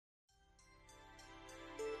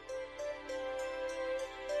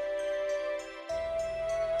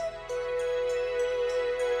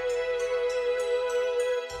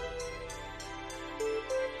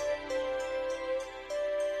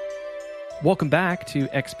Welcome back to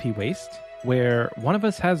XP Waste, where one of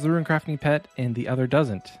us has the runecrafting pet and the other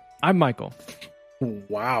doesn't. I'm Michael.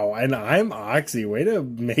 Wow, and I'm Oxy. Way to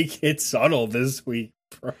make it subtle this week,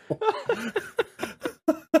 bro.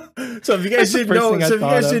 So if you guys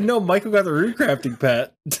didn't know, Michael got the runecrafting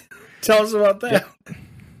pet. Tell us about that. Yeah.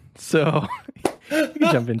 So you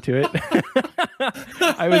can jump into it.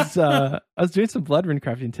 I was doing some blood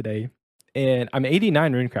runecrafting today, and I'm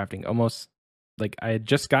 89 runecrafting, almost like I had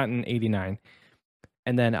just gotten 89,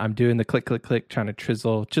 and then I'm doing the click, trying to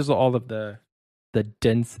chisel all of the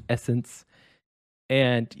dense essence.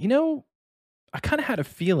 And, I kind of had a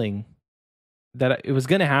feeling that it was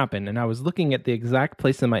going to happen. And I was looking at the exact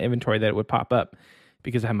place in my inventory that it would pop up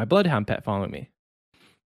because I had my Bloodhound pet following me.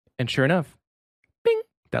 And sure enough, bing,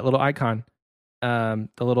 that little icon, the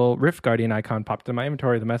little Rift Guardian icon popped in my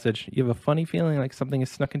inventory, the message, you have a funny feeling like something is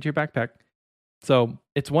snuck into your backpack. So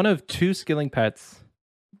it's one of two skilling pets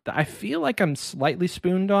that I feel like I'm slightly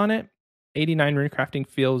spooned on it. 89 runecrafting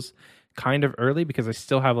feels kind of early because I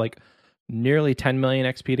still have like nearly 10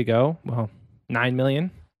 million XP to go. Well, 9 million.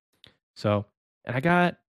 So, and I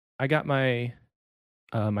got my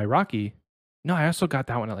my Rocky. No, I also got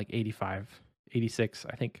that one at like 85, 86,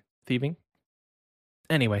 I think, thieving.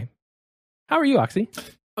 Anyway, how are you, Oxy?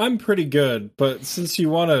 I'm pretty good, but since you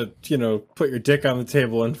want to, put your dick on the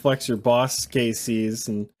table and flex your boss KCs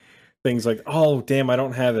and things like, oh damn, I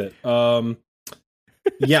don't have it.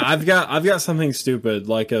 Yeah, I've got something stupid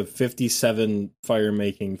like a 57 fire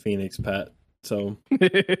making Phoenix pet. So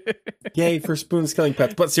yay for spoon skilling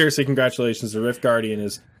pets. But seriously, congratulations. The Rift Guardian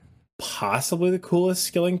is possibly the coolest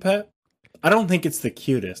skilling pet. I don't think it's the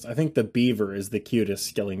cutest. I think the beaver is the cutest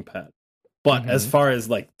skilling pet. But as far as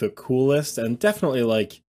like the coolest and definitely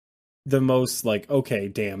like the most like, okay,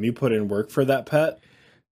 damn, you put in work for that pet.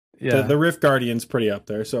 Yeah. The Rift Guardian's pretty up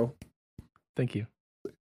there, so thank you.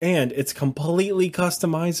 And it's completely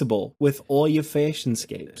customizable with all your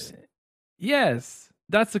fashionscapes. Yes,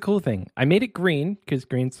 that's the cool thing. I made it green because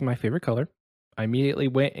green's my favorite color. I immediately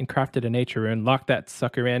went and crafted a nature rune, locked that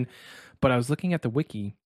sucker in. But I was looking at the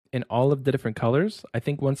wiki and all of the different colors. I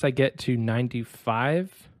think once I get to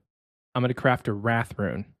 95, I'm going to craft a wrath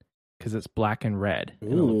rune because it's black and red.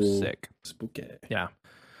 And it looks sick. Spooky. Yeah.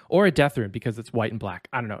 Or a death rune because it's white and black.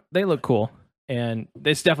 I don't know. They look cool. And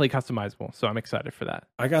it's definitely customizable, so I'm excited for that.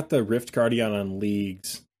 I got the Rift Guardian on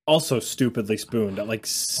Leagues, also stupidly spooned at like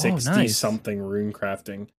 60-something rune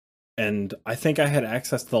crafting. And I think I had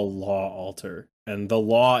access to the Law altar. And the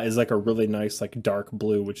Law is like a really nice like dark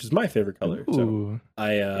blue, which is my favorite color. Ooh. So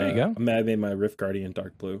There you go. I made my Rift Guardian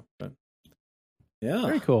dark blue. But yeah.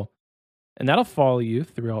 Very cool. And that'll follow you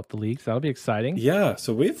throughout the leagues. That'll be exciting. Yeah,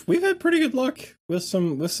 so we've had pretty good luck with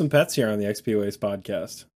some pets here on the XP Waste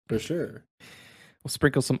podcast, for sure. We'll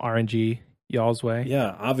sprinkle some RNG y'all's way.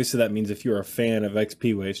 Yeah, obviously that means if you're a fan of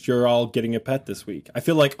XP Waste, you're all getting a pet this week. I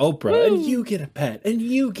feel like Oprah, Woo! And you get a pet, and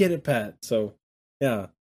you get a pet. So, yeah,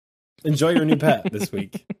 enjoy your new pet this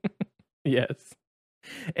week. Yes.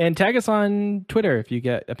 And tag us on Twitter if you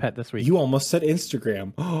get a pet this week. You almost said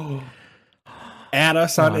Instagram. Add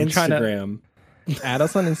us on Instagram. Add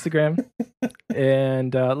us on Instagram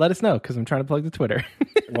and let us know because I'm trying to plug the Twitter.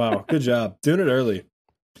 Wow, good job. Doing it early.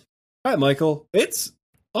 All right, Michael. It's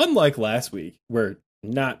unlike last week where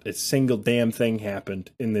not a single damn thing happened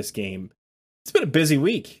in this game. It's been a busy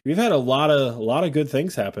week. We've had a lot of good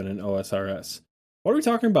things happen in OSRS. What are we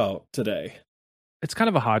talking about today? It's kind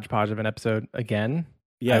of a hodgepodge of an episode again,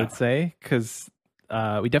 yeah. I would say, because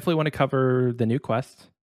we definitely want to cover the new quest.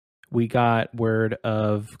 We got word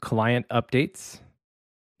of client updates.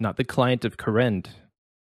 Not the client of Kourend,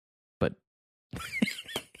 but...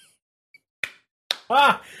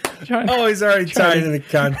 he's already tied into the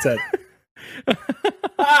content.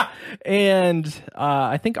 And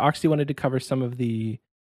I think Oxy wanted to cover some of the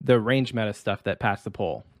range meta stuff that passed the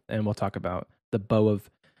poll. And we'll talk about the Bow of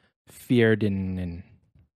Fjerdan and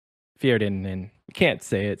we can't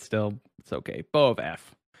say it still. It's okay. Bow of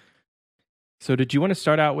F. So did you want to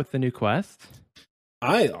start out with the new quest?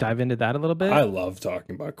 Dive into that a little bit? I love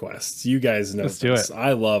talking about quests. You guys know Let's this. do it.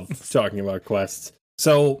 I love talking about quests.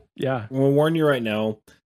 So, yeah, we'll warn you right now,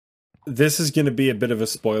 this is going to be a bit of a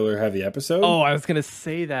spoiler-heavy episode. Oh, I was going to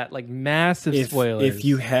say that, like massive spoilers. If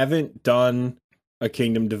you haven't done a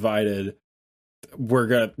Kingdom Divided,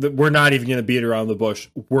 we're not even going to beat around the bush.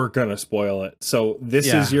 We're going to spoil it. So this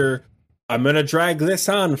is I'm going to drag this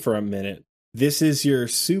on for a minute. This is your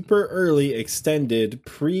super early extended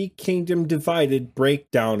pre-Kingdom Divided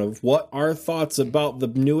breakdown of what our thoughts about the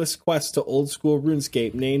newest quest to Old School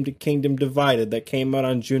RuneScape named Kingdom Divided that came out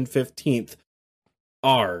on June 15th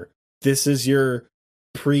are. This is your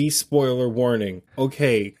pre-spoiler warning.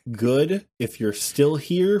 Okay, good. If you're still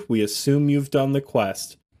here, we assume you've done the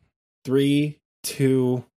quest. 3,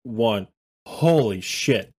 2, 1. Holy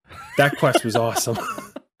shit. That quest was awesome.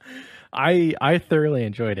 I thoroughly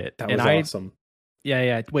enjoyed it. That was awesome.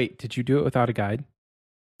 Yeah. Wait, did you do it without a guide?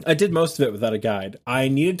 I did most of it without a guide. I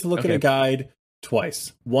needed to look at a guide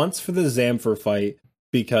twice. Once for the Zamfir fight,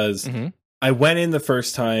 because I went in the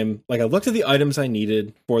first time, like I looked at the items I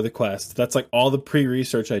needed for the quest. That's like all the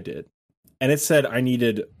pre-research I did. And it said I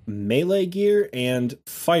needed melee gear and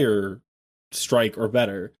fire strike or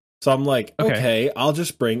better. So I'm like, okay, I'll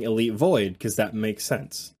just bring Elite Void because that makes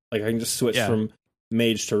sense. Like I can just switch from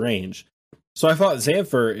mage to range. So I fought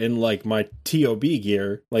Zamfir in like my TOB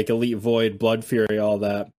gear, like Elite Void, Blood Fury, all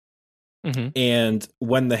that. And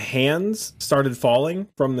when the hands started falling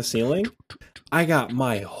from the ceiling, I got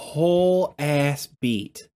my whole ass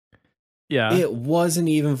beat. Yeah. It wasn't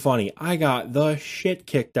even funny. I got the shit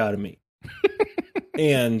kicked out of me.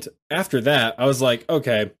 And after that, I was like,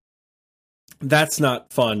 okay, that's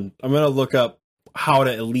not fun. I'm going to look up how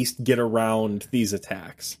to at least get around these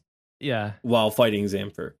attacks. Yeah. While fighting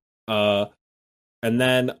Zamfir. And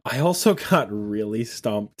then I also got really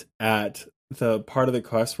stumped at the part of the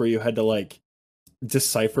quest where you had to like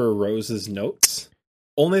decipher Rose's notes.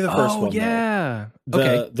 Only the first one. Yeah.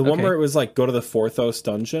 Though. The one where it was like go to the Forthos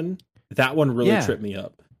dungeon. That one really tripped me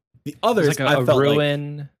up. The others, like I felt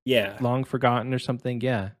ruin, like, long forgotten or something.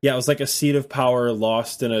 Yeah. Yeah, it was like a seat of power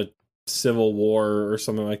lost in a civil war or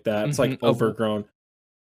something like that. It's like overgrown.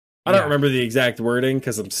 I don't remember the exact wording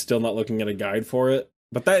because I'm still not looking at a guide for it.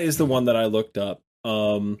 But that is the one that I looked up.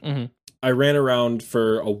 I ran around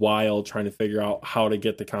for a while trying to figure out how to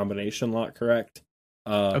get the combination lock correct.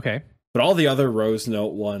 But all the other Rose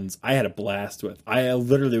Note ones, I had a blast with. I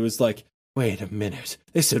literally was like, wait a minute.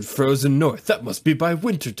 They said Frozen North. That must be by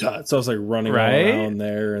Wintertide. So I was like running all around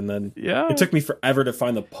there. And then it took me forever to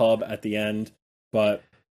find the pub at the end. But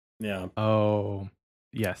yeah. Oh,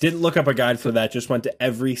 yes. Didn't look up a guide for that. Just went to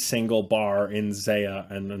every single bar in Zaya.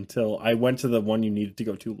 And until I went to the one you needed to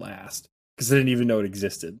go to last. Because I didn't even know it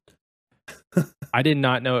existed. I did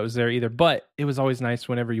not know it was there either. But it was always nice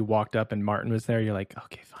whenever you walked up and Martin was there. You're like,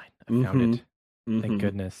 okay, fine. I found it. Thank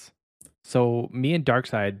goodness. So me and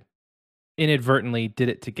Darkside inadvertently did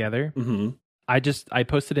it together. I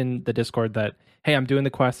posted in the Discord that, hey, I'm doing the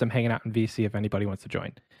quest. I'm hanging out in VC if anybody wants to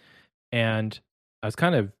join. And I was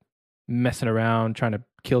kind of messing around, trying to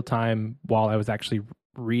kill time while I was actually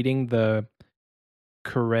reading the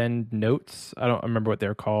Karen notes. I don't remember what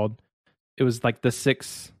they're called. It was like the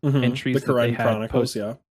 6 entries. The Karen Chronicles,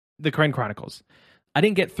 The Karen Chronicles. I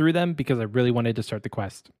didn't get through them because I really wanted to start the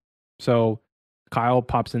quest. So Kyle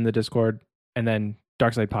pops in the Discord and then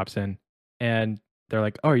Darkside pops in and they're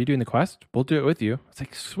like, oh, are you doing the quest? We'll do it with you. It's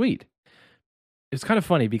like, sweet. It's kind of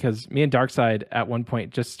funny because me and Darkside at one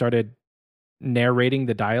point just started narrating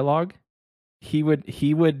the dialogue. He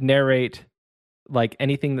would narrate like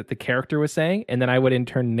anything that the character was saying, and then I would in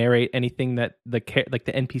turn narrate anything that the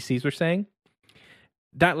NPCs were saying.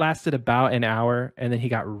 That lasted about an hour, and then he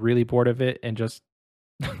got really bored of it and just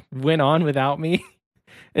went on without me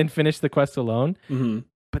and finished the quest alone.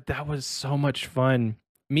 But that was so much fun.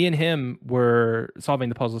 Me and him were solving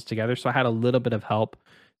the puzzles together, so I had a little bit of help.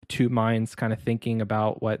 2 minds kind of thinking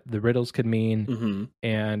about what the riddles could mean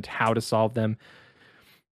and how to solve them.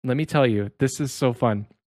 Let me tell you, this is so fun.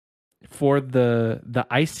 For the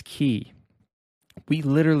ice key, we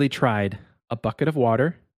literally tried a bucket of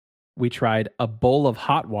water, we tried a bowl of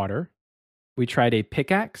hot water, we tried a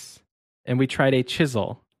pickaxe, and we tried a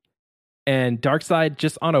chisel. And Darkside,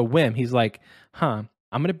 just on a whim, he's like, I'm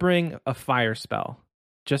gonna bring a fire spell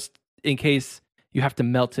just in case you have to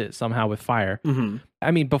melt it somehow with fire. I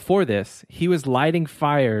mean, before this, he was lighting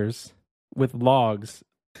fires with logs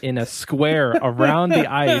in a square around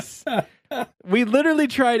the ice. We literally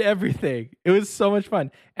tried everything. It was so much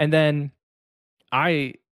fun. And then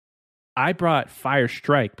I brought Fire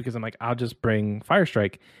Strike because I'm like, I'll just bring Fire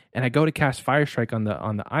Strike. And I go to cast Fire Strike on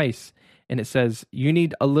the ice, and it says you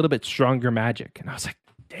need a little bit stronger magic. And I was like,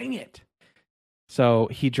 dang it. So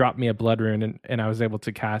he dropped me a blood rune, and I was able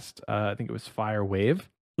to cast I think it was Fire Wave.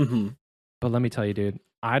 But let me tell you, dude,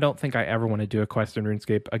 I don't think I ever want to do a quest in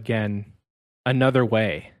RuneScape again another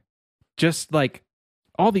way. Just like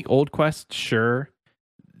all the old quests, sure,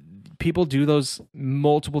 people do those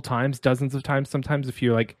multiple times, dozens of times, sometimes if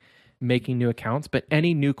you're like making new accounts. But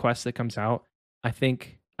any new quest that comes out, I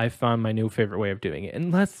think I found my new favorite way of doing it.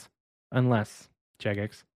 Unless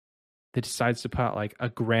Jagex that decides to put out like a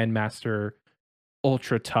Grandmaster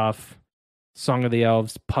ultra tough Song of the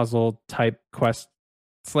Elves puzzle type quest.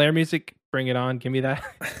 Slayer music bring it on. Give me that.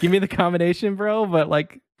 Give me the combination, bro. But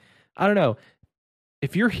like, I don't know.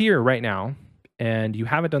 If you're here right now and you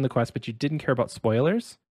haven't done the quest, but you didn't care about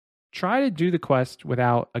spoilers, try to do the quest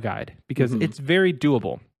without a guide because it's very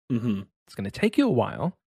doable. It's going to take you a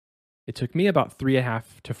while. It took me about 3.5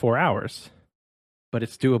 to 4 hours, but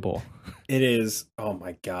it's doable. It is. Oh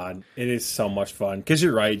my God. It is so much fun. Because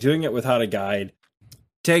you're right. Doing it without a guide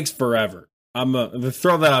takes forever. I'm going to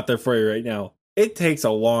throw that out there for you right now. It takes a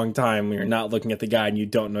long time when you're not looking at the guide and you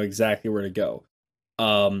don't know exactly where to go.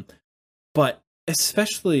 But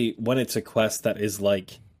especially when it's a quest that is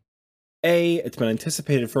like, A, it's been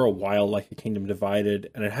anticipated for a while, like a Kingdom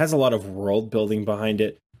Divided, and it has a lot of world building behind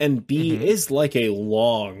it. And B, is like a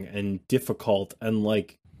long and difficult and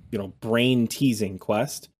like, you know, brain teasing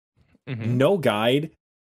quest. No guide.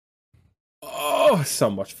 Oh, so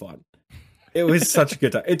much fun. It was such a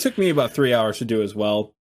good time. It took me about 3 hours to do as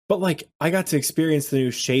well. But like, I got to experience the new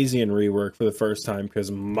Shazian rework for the first time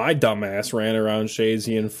because my dumbass ran around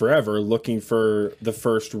Shazian forever looking for the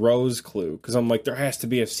first Rose clue. Because I'm like, there has to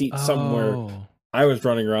be a seat somewhere. I was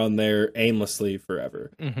running around there aimlessly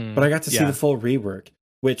forever. But I got to see the full rework.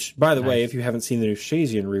 Which, by the way, if you haven't seen the new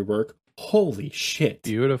Shazian rework, holy shit.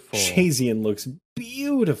 Beautiful. Shazian looks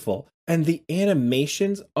beautiful. And the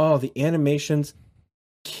animations, the animations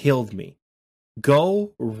killed me.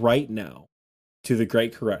 Go right now to the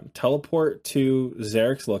Great Karen. Teleport to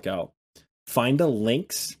Zarek's Lookout. Find a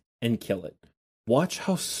Lynx and kill it. Watch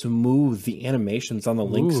how smooth the animations on the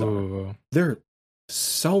Lynx are. They're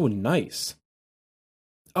so nice.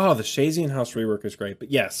 Oh, the Shazian House rework is great.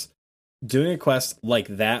 But yes, doing a quest like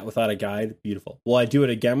that without a guide, beautiful. Will I do it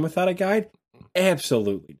again without a guide?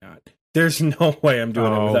 Absolutely not. There's no way I'm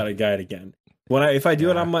doing it without a guide again. If I do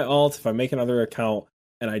it on my alt, if I make another account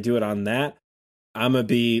and I do it on that, I'm going to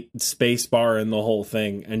be spacebar in the whole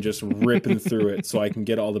thing and just ripping through it so I can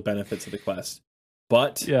get all the benefits of the quest.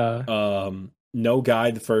 But no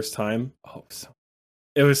guide the first time.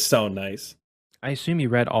 It was so nice. I assume you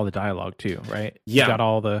read all the dialogue too, right? Yeah. You got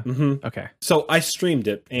all the... Okay. So I streamed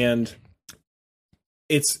it, and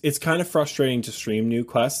it's kind of frustrating to stream new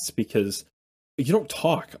quests because you don't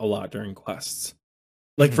talk a lot during quests.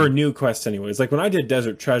 Like for a new quest anyways. Like when I did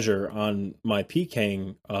Desert Treasure on my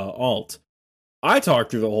PKing alt, I talked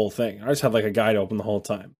through the whole thing. I just had like a guide open the whole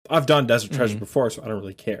time. I've done Desert Treasure before, so I don't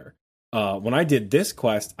really care. When I did this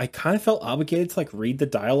quest, I kind of felt obligated to like read the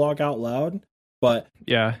dialogue out loud. But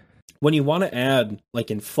when you want to add like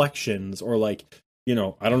inflections or like, you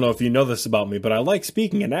know, I don't know if you know this about me, but I like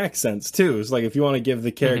speaking in accents too. It's like if you want to give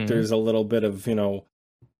the characters a little bit of, you know,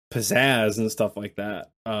 pizzazz and stuff like that,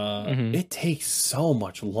 it takes so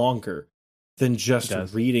much longer than just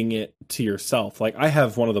reading it to yourself. Like I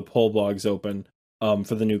have one of the poll blogs open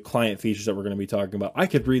for the new client features that we're going to be talking about. I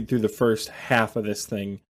could read through the first half of this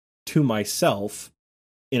thing to myself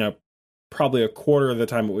in probably a quarter of the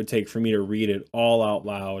time it would take for me to read it all out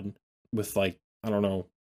loud with like, I don't know,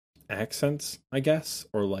 accents, I guess,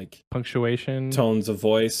 or like punctuation, tones of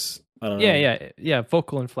voice. I don't know. Yeah,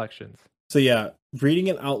 vocal inflections. So yeah, reading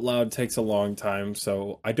it out loud takes a long time.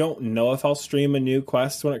 So I don't know if I'll stream a new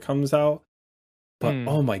quest when it comes out. But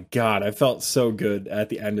oh my God, I felt so good at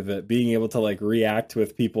the end of it, being able to like react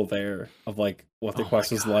with people there of like what the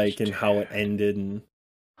quest was like and how it ended. And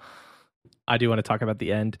I do want to talk about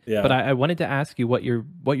the end, but I wanted to ask you what your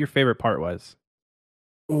favorite part was.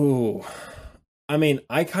 Ooh, I mean,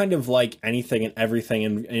 I kind of like anything and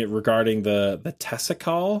everything regarding the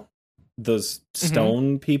Tessakal, those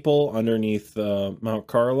stone people underneath Mount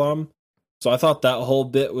Karlam. So I thought that whole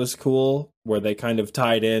bit was cool, where they kind of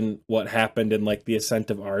tied in what happened in like the ascent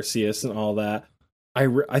of Arceus and all that.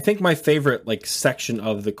 I think my favorite like section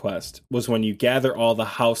of the quest was when you gather all the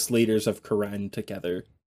house leaders of Karen together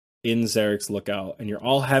in Zarek's Lookout, and you're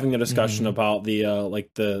all having a discussion about the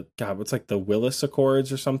what's like the Willis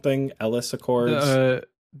Accords or something, Ellis Accords,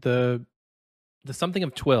 the something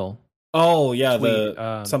of Twill. Oh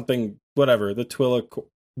yeah, something whatever the Twill,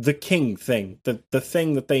 the king thing, the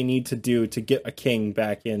thing that they need to do to get a king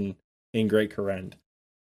back in Great Karen.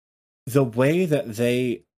 The way that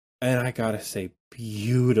they, and I gotta say,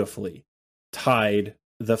 beautifully tied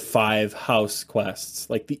the 5 house quests,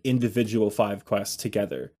 like the individual 5 quests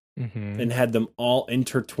together, and had them all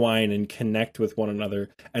intertwine and connect with one another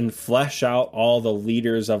and flesh out all the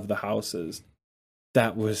leaders of the houses.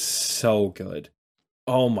 That was so good.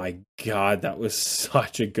 Oh my God, that was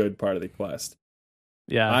such a good part of the quest.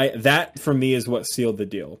 Yeah. That for me is what sealed the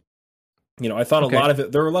deal. You know, I thought a lot of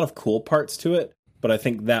it, there were a lot of cool parts to it, but I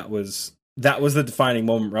think that was the defining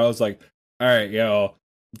moment where I was like, all right, yo,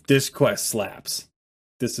 this quest slaps.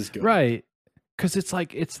 This is good. Right. Because it's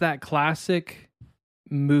like, it's that classic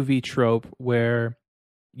movie trope where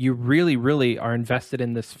you really, really are invested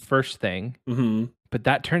in this first thing, but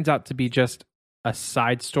that turns out to be just a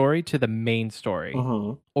side story to the main story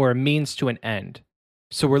or a means to an end.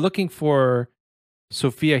 So we're looking for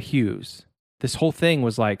Sophia Hughes. This whole thing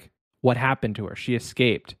was like, what happened to her? She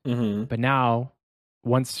escaped. But now,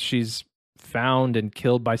 once she's found and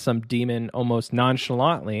killed by some demon almost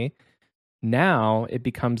nonchalantly, now it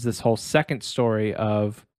becomes this whole second story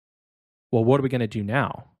of, well, what are we going to do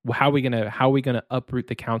now? How are we going to uproot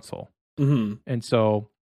the council? And so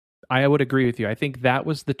I would agree with you. I think that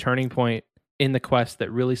was the turning point in the quest that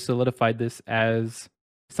really solidified this as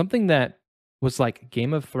something that was like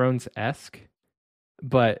Game of Thrones-esque,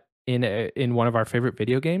 but in one of our favorite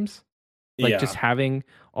video games. Like just having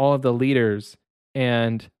all of the leaders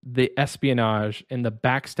and the espionage and the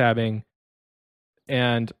backstabbing,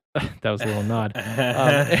 and that was a little nod,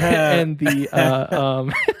 and the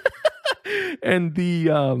and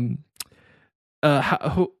the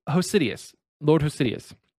Hosidius, Lord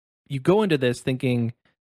Hosidius. You go into this thinking,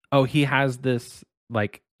 oh, he has this,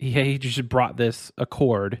 like, he just brought this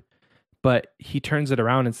accord, but he turns it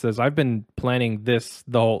around and says, I've been planning this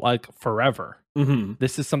the whole, like, forever.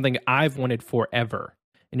 This is something I've wanted forever.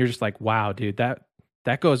 And you're just like, wow, dude,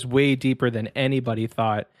 that goes way deeper than anybody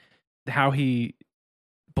thought. How he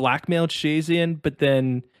blackmailed Shazian, but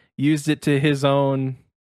then used it to his own,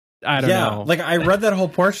 I don't know. Like, I read that whole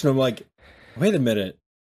portion. I'm like, wait a minute.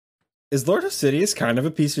 Is Lord Hosidius kind of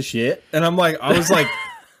a piece of shit? And I'm like, I was like,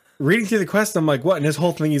 reading through the quest, I'm like, what? And his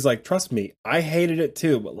whole thing, he's like, trust me, I hated it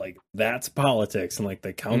too, but like, that's politics. And like,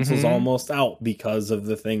 the council's almost out because of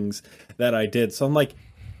the things that I did. So I'm like,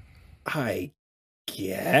 I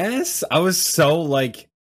guess I was so, I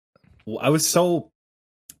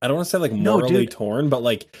don't want to say like morally torn, but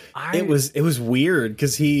like, it was weird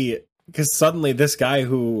because suddenly this guy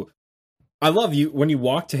who, I love you, when you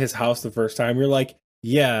walk to his house the first time, you're like,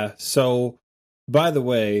 yeah, so by the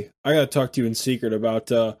way, I gotta talk to you in secret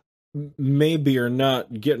about maybe you're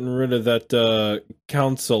not getting rid of that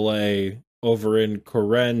council A over in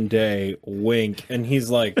Corende, wink. And he's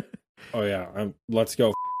like, oh yeah, let's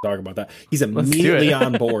go talk about that. He's immediately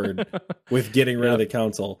on board with getting rid of the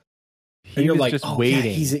council. And you're like, oh waiting.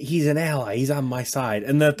 Yeah, he's an ally, he's on my side.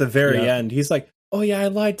 And then at the very end, he's like, oh yeah, I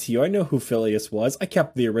lied to you. I know who Phileas was. I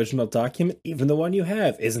kept the original document. Even the one you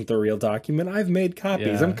have isn't the real document. I've made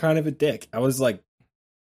copies. I'm kind of a dick. I was like,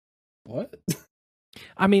 what?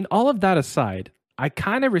 I mean, all of that aside, I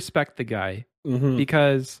kind of respect the guy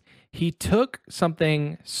because he took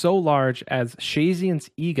something so large as Shazian's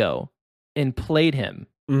ego and played him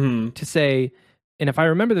to say, and if I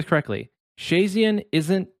remember this correctly, Shazian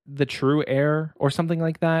isn't the true heir or something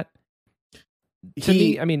like that. To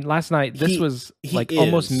me, I mean, last night, this was like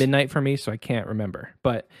almost midnight for me, so I can't remember.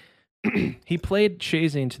 But he played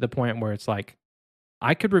Shazian to the point where it's like,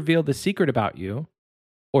 I could reveal the secret about you,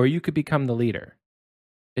 or you could become the leader.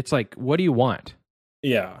 It's like, what do you want?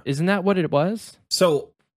 Yeah. Isn't that what it was? So,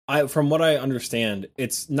 from what I understand,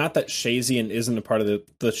 it's not that Shazian isn't a part of the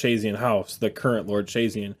Shazian house, the current Lord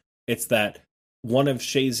Shazian. It's that one of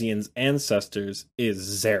Shazian's ancestors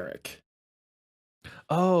is Zarek.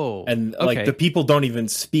 Oh. And like the people don't even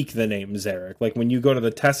speak the name Zarek. Like when you go to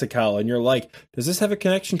the Tessical and you're like, does this have a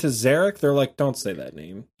connection to Zarek? They're like, don't say that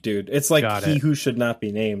name, dude. It's like he who should not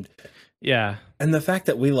be named. Yeah. And the fact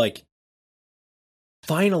that we like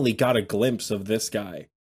finally got a glimpse of this guy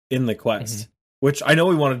in the quest, which I know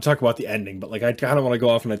we wanted to talk about the ending, but like I kind of want to go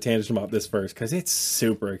off on a tangent about this first because it's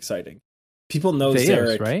super exciting. People know Veos,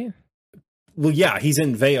 Zarek, right? Well, yeah, he's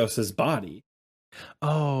in Veos's body.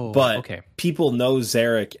 Oh, but people know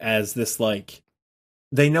Zarek as this, like,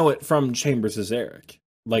 they know it from Chambers of Zarek.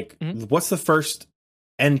 Like, what's the first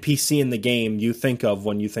NPC in the game you think of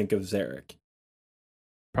when you think of Zarek?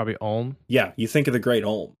 Probably Ulm. Yeah, you think of the Great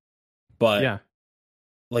Ulm. But,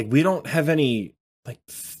 like, we don't have any, like,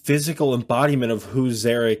 physical embodiment of who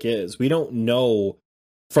Zarek is. We don't know,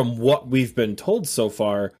 from what we've been told so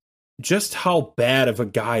far, just how bad of a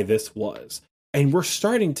guy this was. And we're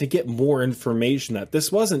starting to get more information that this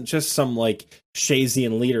wasn't just some, like,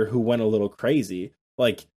 Shazian leader who went a little crazy.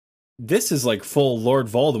 Like, this is, like, full Lord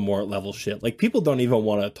Voldemort level shit. Like, people don't even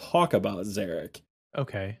want to talk about Zarek.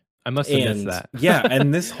 Okay. I must have missed that. Yeah,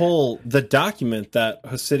 and the document that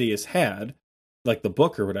Hosidius had, like the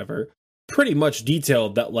book or whatever, pretty much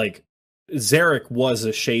detailed that, like, Zarek was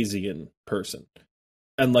a Shazian person.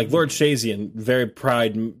 And, like, Lord Shazian, very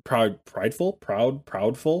proudful,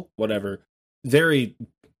 whatever, very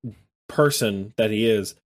person that he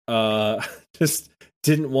is, just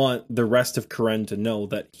didn't want the rest of Karen to know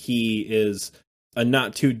that he is a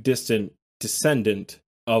not too distant descendant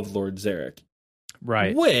of Lord Zarek.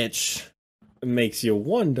 Right. Which makes you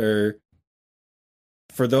wonder,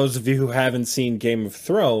 for those of you who haven't seen Game of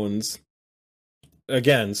Thrones,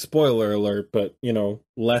 again, spoiler alert, but,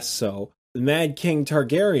 less so. The Mad King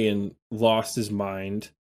Targaryen lost his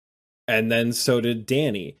mind, and then so did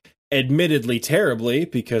Dany. Admittedly terribly,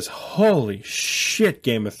 because holy shit,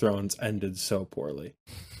 Game of Thrones ended so poorly.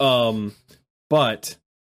 But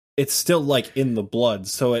it's still, like, in the blood,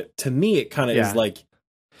 so to me, it kind of is like,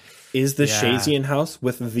 is the Shazian house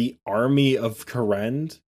with the army of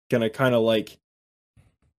Corrend gonna kind of, like,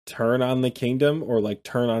 turn on the kingdom, or, like,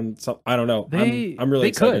 turn on some... I don't know. I'm really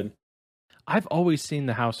excited. Could. I've always seen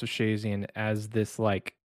the House of Shazian as this,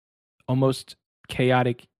 like, almost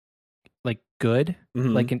chaotic, like, good,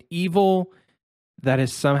 like an evil that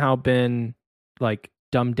has somehow been, like,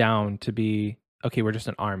 dumbed down to be, okay, we're just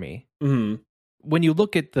an army. When you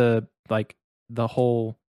look at the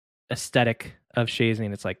whole aesthetic of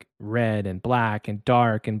Shazian, it's like red and black and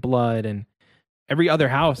dark and blood, and every other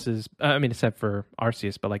house is, except for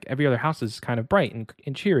Arceus, but, like, every other house is kind of bright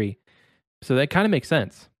and cheery. So that kind of makes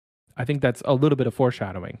sense. I think that's a little bit of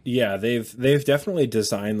foreshadowing. Yeah, they've definitely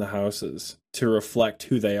designed the houses to reflect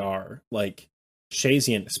who they are. Like,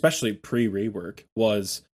 Shazian, especially pre-rework,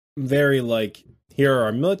 was very like, here are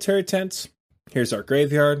our military tents, here's our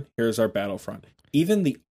graveyard, here's our battlefront. Even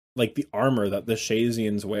the armor that the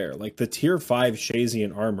Shazians wear, like the tier 5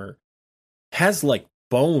 Shazian armor, has like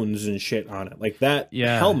bones and shit on it. Like that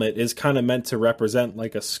helmet is kind of meant to represent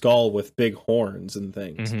like a skull with big horns and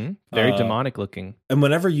things. Very demonic looking. And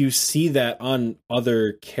whenever you see that on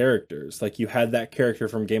other characters, like you had that character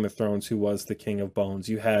from Game of Thrones who was the King of Bones.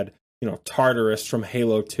 You had, Tartarus from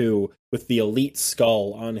Halo 2 with the elite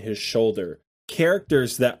skull on his shoulder.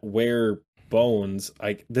 Characters that wear bones,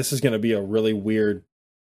 like, this is going to be a really weird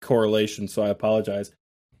correlation, so I apologize,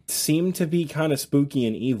 seem to be kind of spooky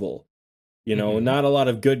and evil. Not a lot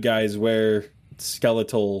of good guys wear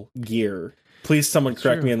skeletal gear. Please, someone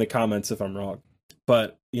correct me in the comments if I'm wrong.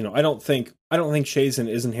 But I don't think Shazian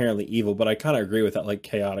is inherently evil, but I kind of agree with that, like,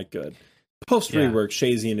 chaotic good. Post rework,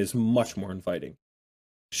 Shazian is much more inviting.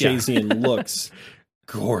 Shazian looks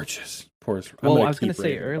gorgeous. I was going to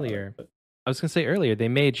say earlier, they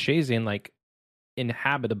made Shazian like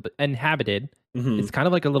inhabited. It's kind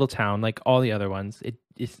of like a little town, like all the other ones. It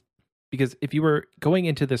is. Because if you were going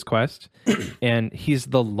into this quest and he's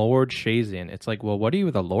the Lord Shazian, it's like, well, what are you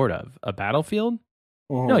the Lord of? A battlefield?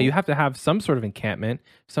 No, you have to have some sort of encampment,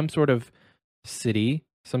 some sort of city,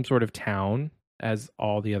 some sort of town, as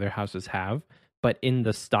all the other houses have, but in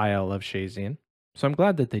the style of Shazian. So I'm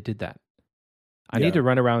glad that they did that. I need to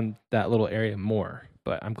run around that little area more,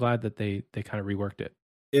 but I'm glad that they kind of reworked it.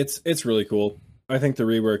 It's really cool. I think the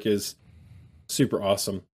rework is super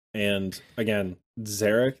awesome. And again,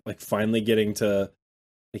 Zarek, like, finally getting to,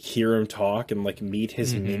 like, hear him talk and, like, meet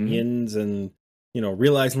his minions and,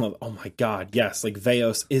 realizing, like, oh my god, yes, like,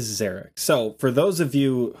 Veos is Zarek. So for those of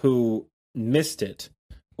you who missed it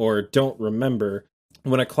or don't remember,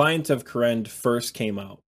 when A Client of Corrend first came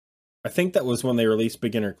out, I think that was when they released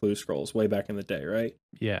Beginner Clue Scrolls way back in the day, right?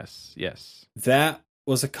 Yes. That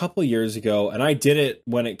was a couple years ago, and I did it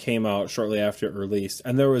when it came out shortly after it released.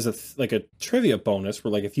 And there was a trivia bonus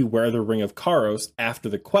where, like, if you wear the Ring of Karos after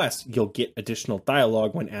the quest, you'll get additional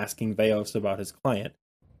dialogue when asking Veos about his client.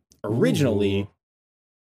 Originally,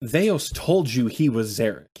 Veos told you he was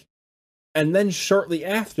Zarek. And then shortly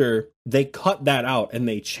after, they cut that out and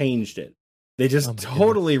they changed it. They just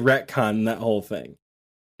totally retconned that whole thing.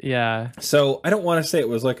 Yeah. So I don't want to say it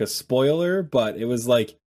was like a spoiler, but it was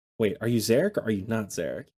like, wait, are you Zarek or are you not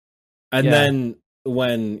Zarek? And then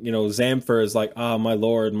when, Zamfir is like, my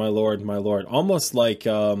lord, my lord, my lord. Almost like,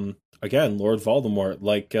 again, Lord Voldemort.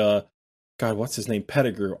 Like, God, what's his name?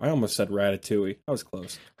 Pettigrew. I almost said Ratatouille. I was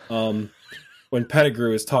close. When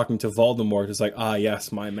Pettigrew is talking to Voldemort, it's like,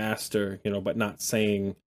 yes, my master, but not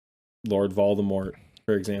saying Lord Voldemort,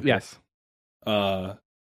 for example. Yes.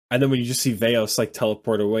 And then when you just see Veos, like,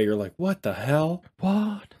 teleport away, you're like, what the hell?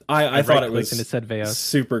 What? I thought it was and it said Veos.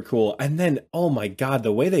 Super cool. And then, oh my god,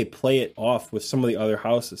 the way they play it off with some of the other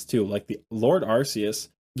houses, too. Like, the Lord Arceus,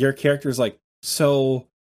 your character's like, so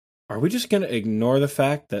are we just going to ignore the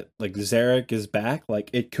fact that, like, Zarek is back? Like,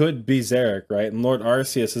 it could be Zarek, right? And Lord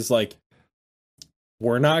Arceus is like,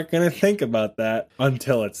 we're not going to think about that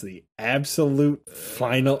until it's the absolute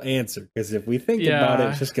final answer. Because if we think about it,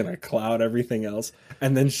 it's just going to cloud everything else.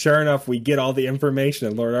 And then sure enough, we get all the information.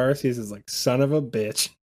 And Lord Arceus is like, son of a bitch.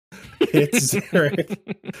 It's Zarek.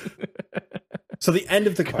 So the end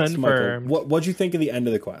of the quest, Confirmed. Michael, what'd you think of the end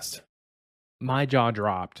of the quest? My jaw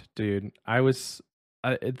dropped, dude. I was...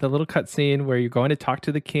 the little cutscene where you're going to talk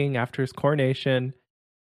to the king after his coronation.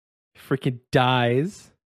 freaking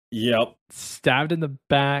dies, Yep. stabbed in the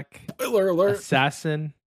back, Spoiler alert.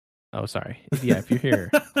 assassin. Oh, sorry. Yeah, if you're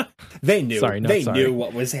here. They knew. Sorry, not they sorry. knew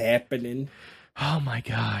what was happening. Oh my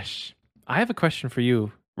gosh. I have a question for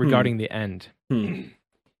you regarding the end.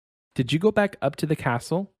 Did you go back up to the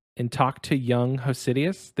castle and talk to young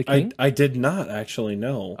Hosidius, the king? I did not actually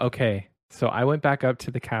know. Okay. So I went back up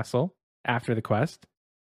to the castle after the quest.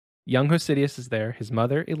 Young Hosidius is there. His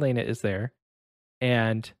mother, Elena, is there.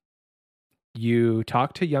 And you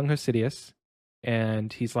talk to young Hosidius,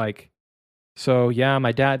 and he's like, so yeah,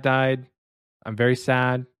 my dad died. I'm very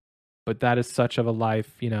sad, but that is such of a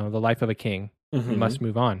life, the life of a king. We must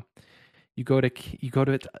move on. You go to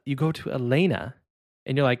Elena,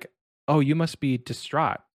 and you're like, oh, you must be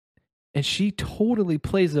distraught. And she totally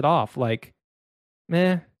plays it off like,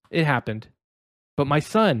 meh, it happened. But my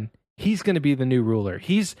son, he's going to be the new ruler.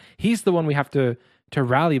 He's the one we have to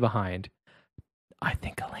rally behind. I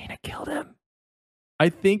think Elena killed him.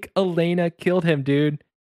 Dude.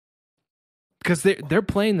 Because they're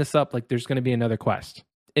playing this up like there's going to be another quest.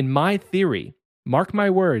 In my theory, mark my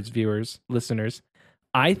words, viewers, listeners,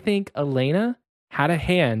 I think Elena had a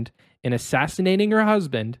hand in assassinating her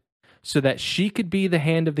husband so that she could be the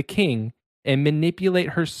hand of the king and manipulate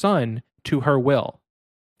her son to her will.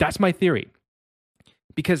 That's my theory.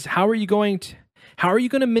 Because how are you going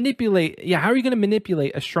to manipulate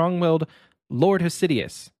a strong-willed Lord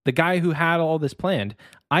Hosidius, the guy who had all this planned?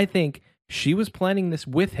 I think she was planning this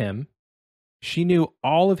with him. She knew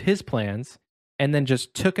all of his plans and then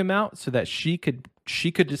just took him out so that she could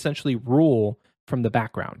essentially rule from the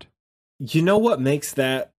background. You know what makes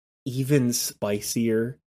that even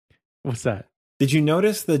spicier? What's that? Did you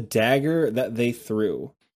notice the dagger that they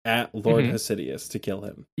threw at Lord Hosidius to kill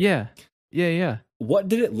him? Yeah. What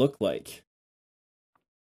did it look like?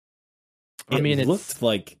 It looked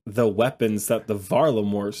like the weapons that the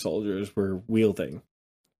Varlamore soldiers were wielding.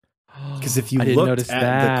 Because if you looked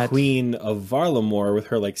at the Queen of Varlamore with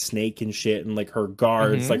her like snake and shit and like her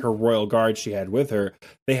guards, like her royal guards she had with her,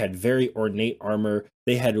 they had very ornate armor.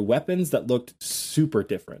 They had weapons that looked super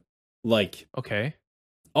different. Like, okay,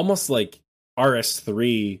 almost like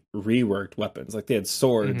RS3 reworked weapons. Like they had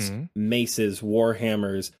swords, maces, war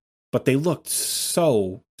hammers, but they looked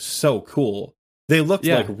so cool. They looked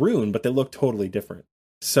like Rune, but they looked totally different.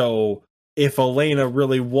 So if Elena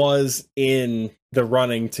really was in the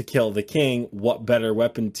running to kill the king, what better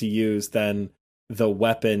weapon to use than the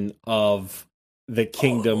weapon of the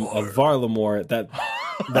kingdom of Varlamore that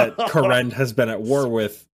Korend has been at war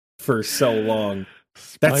with for so long?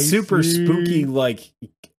 Spicy. That's super spooky, like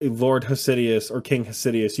Lord Hosidius or King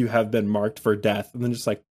Hosidius, you have been marked for death, and then just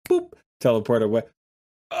like boop, teleport away.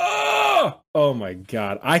 Oh my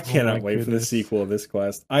god. I cannot wait for the sequel of this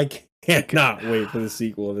quest. I cannot wait for the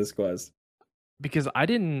sequel of this quest. Because I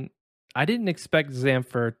didn't expect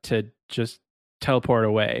Xanfer to just teleport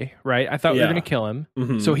away, right? I thought we were going to kill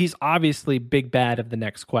him. So he's obviously big bad of the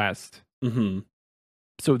next quest.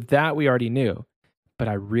 So that we already knew. But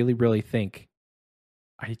I really, really think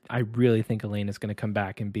I really think Elena's going to come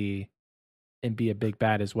back and be a big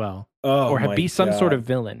bad as well. Or be some sort of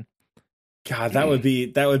villain. God, that would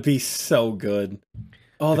be so good.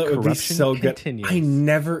 Oh, that would be so good. I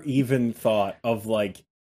never even thought of like,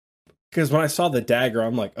 because when I saw the dagger,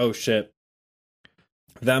 I'm like, oh shit,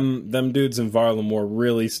 them dudes in Varlamore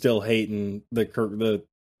really still hating the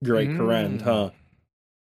great Korend, huh?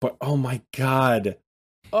 But oh my god,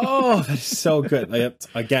 oh, that's so good.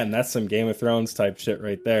 Again, that's some Game of Thrones type shit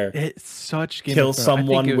right there. It's such Game Kill of Thrones.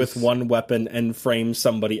 someone with one weapon and frame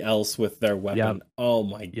somebody else with their weapon. Oh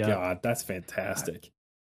my god, that's fantastic.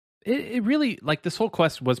 It really, like, this whole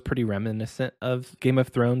quest was pretty reminiscent of Game of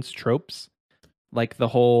Thrones tropes. Like the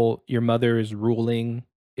whole, your mother is ruling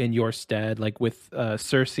in your stead, like with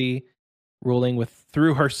Cersei ruling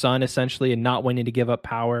through her son essentially and not wanting to give up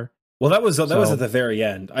power. Well, that was at the very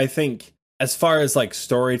end. I think as far as like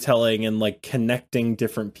storytelling and like connecting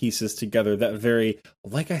different pieces together, that very,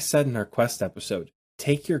 like I said in our quest episode,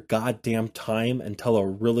 take your goddamn time and tell a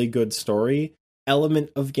really good story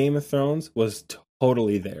element of Game of Thrones was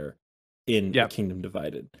totally there in Kingdom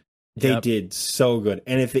Divided. They did so good.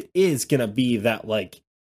 And if it is going to be that like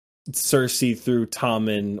Cersei through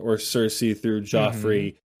Tommen or Cersei through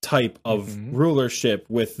Joffrey type of rulership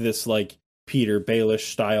with this like Peter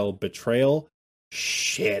Baelish style betrayal,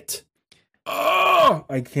 shit. Oh,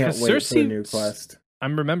 I can't wait for the new quest.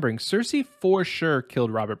 I'm remembering Cersei for sure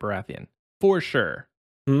killed Robert Baratheon. For sure.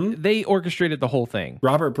 They orchestrated the whole thing.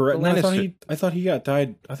 Robert Baratheon? I thought he got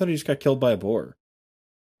died. I thought he just got killed by a boar.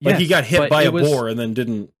 Like he got hit by a boar and then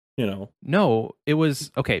didn't, No, it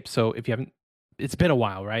was okay. So if you haven't, it's been a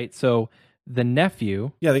while, right? So the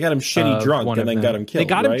nephew. Yeah, they got him shitty drunk and then got him killed. They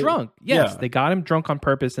got him right? drunk. Yes, Yeah. they got him drunk on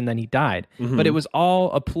purpose, and then he died. Mhm. But it was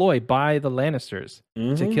all a ploy by the Lannisters to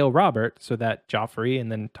Mhm. kill Robert, so that Joffrey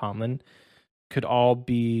and then Tomlin could all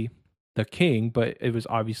be the king. But it was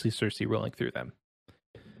obviously Cersei ruling through them.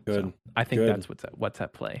 Good. So I think Good. that's what's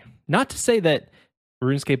at play. Not to say that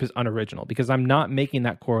RuneScape is unoriginal, because I'm not making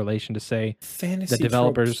that correlation to say Fantasy the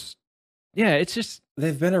developers. tropes, Yeah, it's just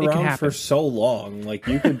they've been can around for happen. so long. Like,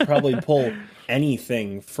 you could probably pull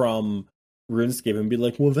anything from RuneScape and be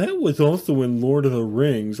like, well, that was also in Lord of the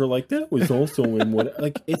Rings, or like that was also in what.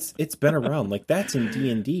 Like, it's been around. Like, that's in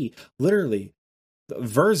D&D. Literally,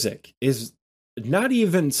 Verzik is not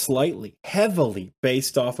even slightly, heavily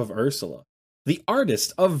based off of Ursula. The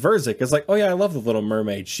artist of Verzik is like, oh yeah, I love the Little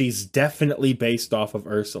Mermaid. She's definitely based off of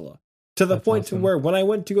Ursula. To the That's point awesome. to where when I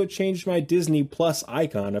went to go change my Disney Plus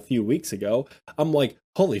icon a few weeks ago, I'm like,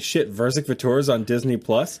 holy shit, Verzik Vitora's on Disney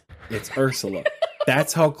Plus? It's Ursula.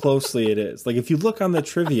 That's how closely it is. Like, if you look on the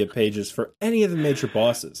trivia pages for any of the major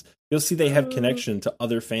bosses, you'll see they have connection to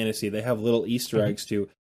other fantasy. They have little Easter eggs to,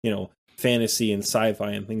 fantasy and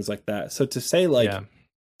sci-fi and things like that. So to say, like, yeah.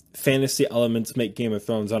 fantasy elements make Game of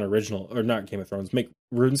Thrones unoriginal, or not Game of Thrones, make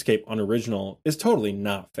RuneScape unoriginal is totally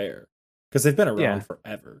not fair, because they've been around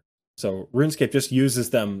forever. So RuneScape just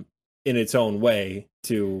uses them in its own way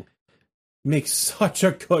to make such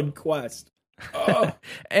a good quest. Oh.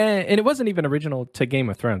 and it wasn't even original to Game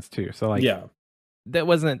of Thrones too. So like, Yeah. that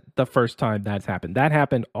wasn't the first time that's happened. That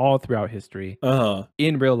happened all throughout history.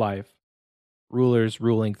 In real life, rulers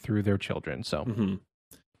ruling through their children. So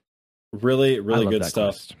really, I really love good that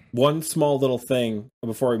stuff. quest. One small little thing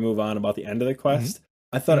before we move on about the end of the quest.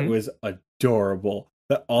 I thought it was adorable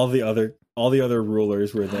that all the other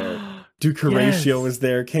rulers were there. Duke Horatio was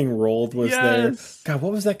there. King Rold was there. God,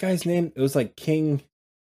 what was that guy's name? It was like King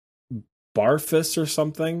Barfus or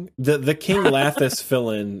something. The King Lathis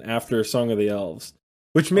fill-in after Song of the Elves,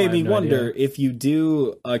 which made me wonder, if you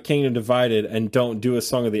do a Kingdom Divided and don't do a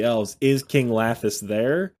Song of the Elves, is King Lathis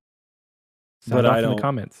there? But I don't. In the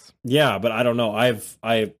comments. Yeah, but I don't know.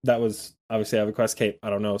 That was obviously I have a quest cape.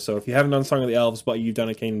 I don't know. So if you haven't done Song of the Elves, but you've done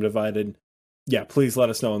a Kingdom Divided, yeah, please let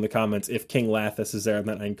us know in the comments if King Lathis is there in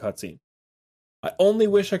that end cutscene. I only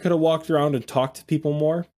wish I could have walked around and talked to people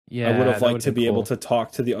more. Yeah, I would have liked to be able to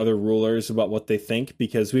talk to the other rulers about what they think,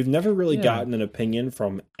 because we've never really gotten an opinion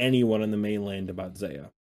from anyone in the mainland about Zaya.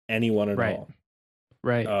 Anyone at all.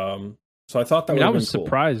 Right. So I thought that would have been cool.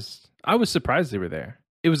 Surprised. I was surprised they were there.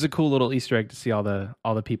 It was a cool little Easter egg to see all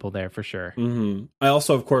the people there for sure. I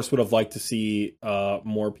also, of course, would have liked to see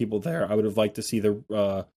more people there. I would have liked to see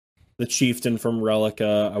the chieftain from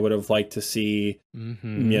Relica. I would have liked to see,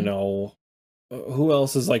 who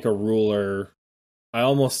else is like a ruler. I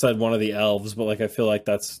almost said one of the elves, but like I feel like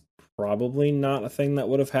that's probably not a thing that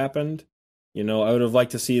would have happened. I would have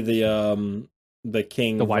liked to see the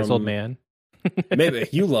king, the wise old man. Maybe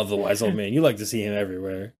you love the wise old man. You like to see him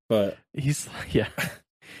everywhere, but he's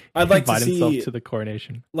I'd like to see himself to the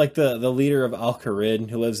coronation, like the leader of Al Kharid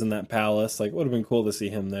who lives in that palace. Like, it would have been cool to see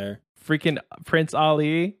him there. Freaking Prince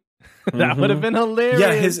Ali, that would have been hilarious.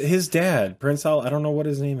 Yeah, his dad, Prince Al. I don't know what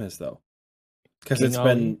his name is though, because it's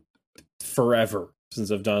been forever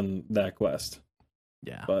since I've done that quest.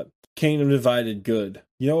 Yeah, but Kingdom Divided, good.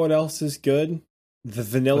 You know what else is good? The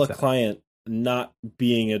vanilla client not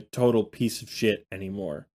being a total piece of shit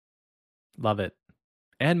anymore. Love it.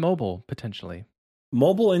 And mobile, potentially.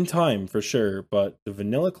 Mobile in time, for sure, but the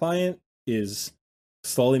vanilla client is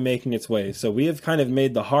slowly making its way. So we have kind of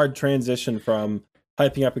made the hard transition from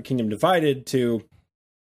hyping up a Kingdom Divided to,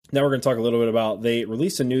 now we're going to talk a little bit about, they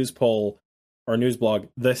released a news poll or news blog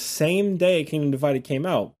the same day Kingdom Divided came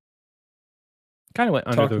out. Kind of went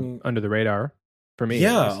under the radar for me.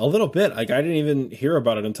 Yeah, a little bit. Like, I didn't even hear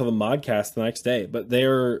about it until the modcast the next day. But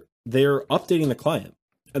they're updating the client,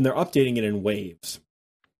 and they're updating it in waves,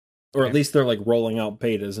 or at least they're like rolling out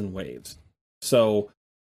betas in waves. So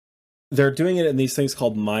they're doing it in these things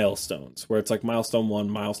called milestones, where it's like milestone 1,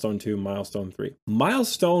 milestone 2, milestone 3.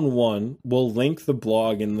 Milestone 1, we'll link the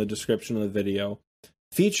blog in the description of the video,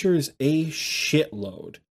 features a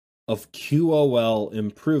shitload of QOL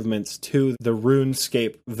improvements to the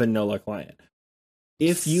RuneScape vanilla client.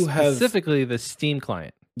 If you have specifically the Steam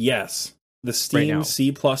client, yes, the Steam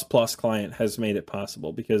C++ client has made it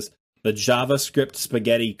possible, because the JavaScript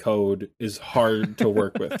spaghetti code is hard to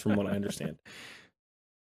work with, from what I understand.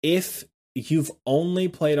 If you've only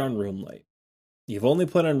played on RuneLite,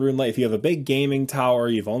 if you have a big gaming tower,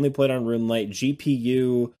 you've only played on RuneLite,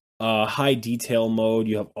 GPU, high detail mode,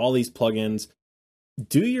 you have all these plugins,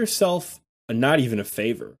 do yourself not even a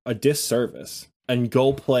favor, a disservice, and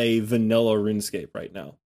go play vanilla RuneScape right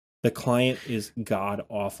now. The client is god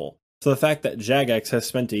awful. So the fact that Jagex has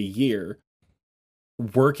spent a year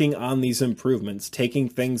working on these improvements, taking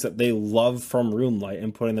things that they love from RuneLite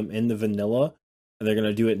and putting them in the vanilla, and they're going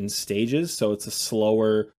to do it in stages, so it's a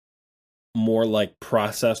slower, more like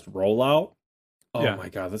processed rollout. Oh my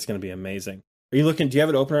god, that's going to be amazing. Are you looking? Do you have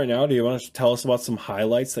it open right now? Do you want to tell us about some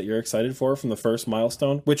highlights that you're excited for from the first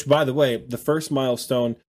milestone? Which, by the way, the first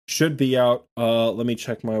milestone should be out. Let me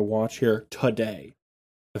check my watch here. Today,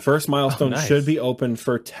 the first milestone should be open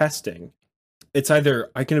for testing. It's either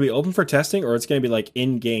going to be open for testing or it's going to be like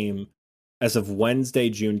in game as of Wednesday,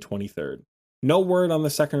 June 23rd. No word on the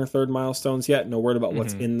second or third milestones yet. No word about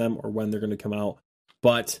what's in them or when they're going to come out.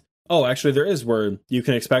 But actually, there is word. You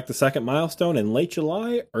can expect the second milestone in late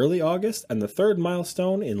July, early August, and the third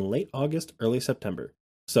milestone in late August, early September.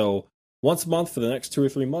 So once a month for the next 2 or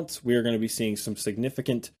 3 months, we are going to be seeing some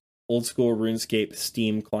significant old school RuneScape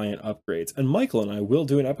Steam client upgrades. And Michael and I will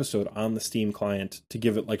do an episode on the Steam client to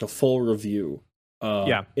give it like a full review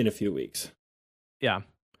in a few weeks. Yeah.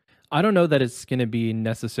 I don't know that it's going to be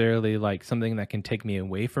necessarily like something that can take me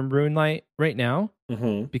away from RuneLite right now,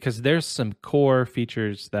 because there's some core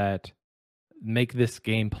features that make this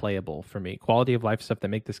game playable for me. Quality of life stuff that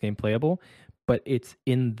make this game playable, but it's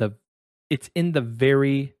in the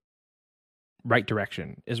very right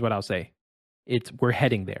direction is what I'll say. We're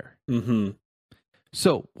heading there.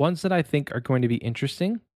 So ones that I think are going to be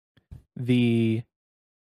interesting, the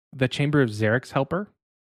Chamber of Xerix helper,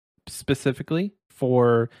 specifically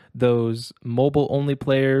for those mobile only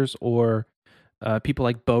players or people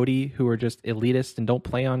like Bodhi who are just elitist and don't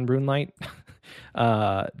play on RuneLite.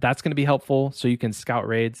 That's going to be helpful so you can scout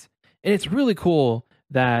raids. And it's really cool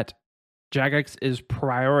that Jagex is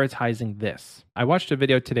prioritizing this. I watched a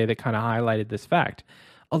video today that kind of highlighted this fact.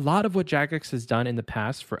 A lot of what Jagex has done in the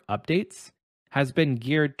past for updates has been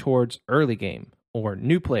geared towards early game or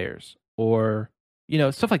new players or,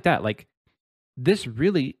 stuff like that. Like, this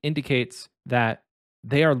really indicates that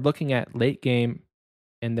they are looking at late game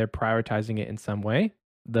and they're prioritizing it in some way.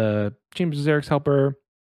 The Chamber of Xerix helper,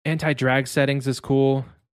 anti-drag settings is cool.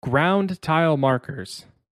 Ground tile markers.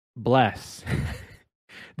 Bless.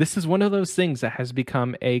 This is one of those things that has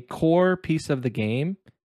become a core piece of the game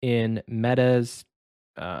in metas,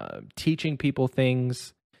 teaching people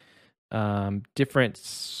things,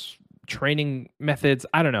 different training methods.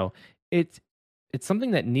 I don't know. It's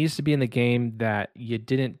something that needs to be in the game that you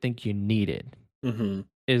didn't think you needed,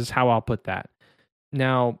 is how I'll put that.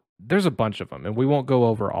 Now, there's a bunch of them, and we won't go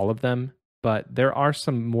over all of them, but there are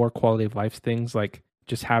some more quality of life things, like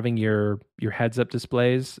just having your heads-up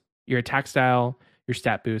displays, your attack style, your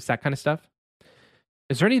stat boost, that kind of stuff.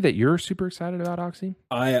 Is there any that you're super excited about, Oxy?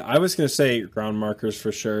 I was going to say ground markers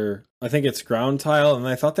for sure. I think it's ground tile, and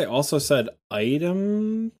I thought they also said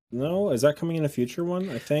item. No, is that coming in a future one?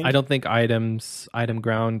 I think. I don't think item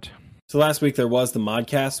ground. So last week there was the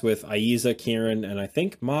modcast with Aiza, Kieran, and I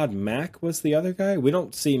think Mod Mac was the other guy. We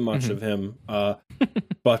don't see much of him,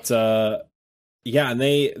 but yeah, and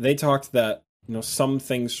they talked that some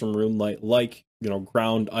things from RuneLite, like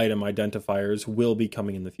ground item identifiers, will be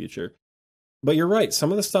coming in the future. But you're right.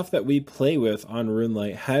 Some of the stuff that we play with on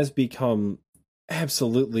RuneLite has become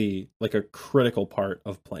absolutely like a critical part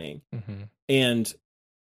of playing. And,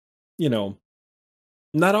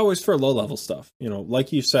 not always for low level stuff.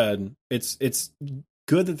 Like you said, it's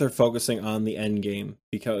good that they're focusing on the end game,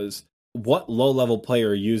 because what low level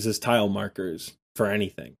player uses tile markers for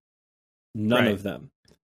anything? None of them.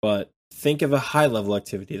 But think of a high level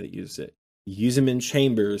activity that uses it. Use them in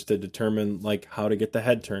chambers to determine like how to get the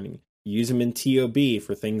head turning. Use them in TOB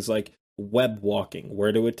for things like web walking,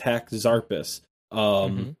 where to attack Zarpus.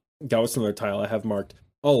 That was another tile I have marked.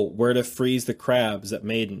 Where to freeze the crabs at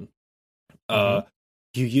Maiden.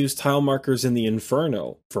 You use tile markers in the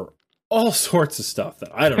Inferno for all sorts of stuff that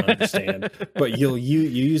I don't understand, but you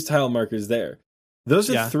use tile markers there. Those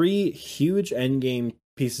are 3 huge endgame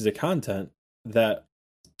pieces of content that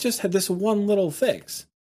just had this one little fix,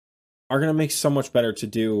 are going to make so much better to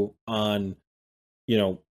do on,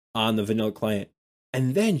 on the vanilla client.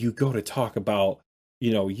 And then you go to talk about,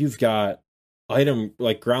 you've got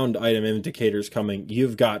ground item indicators coming.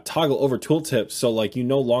 You've got toggle over tooltips. So like, you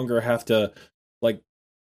no longer have to like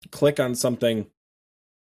click on something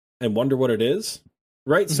and wonder what it is.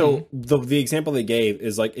 Right. So the example they gave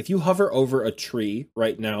is like, if you hover over a tree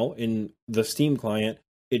right now in the Steam client,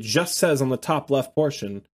 it just says on the top left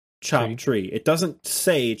portion, chop tree. It doesn't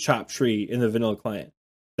say chop tree in the vanilla client.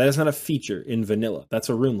 That is not a feature in vanilla. That's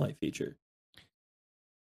a RuneLite feature.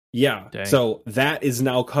 Yeah. Dang. So that is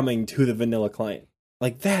now coming to the vanilla client.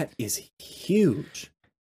 Like, that is huge.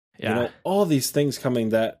 Yeah. all these things coming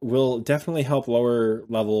that will definitely help lower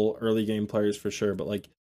level early game players for sure. But like,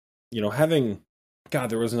 having, God,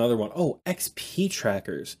 there was another one. Oh, XP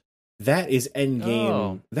trackers. That is end game.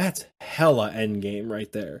 Oh. That's hella end game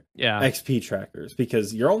right there. Yeah. XP trackers,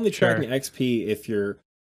 because you're only tracking XP if you're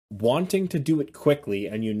wanting to do it quickly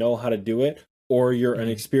and you know how to do it, or you're an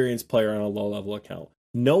experienced player on a low level account.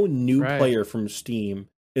 No new player from Steam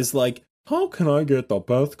is like, how can I get the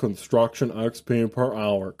best construction XP per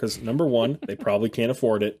hour? Because number one, they probably can't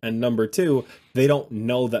afford it, and number two, they don't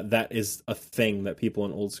know that is a thing that people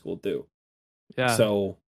in old school do. Yeah.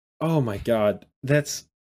 So, oh my God,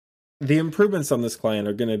 the improvements on this client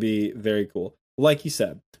are going to be very cool. Like you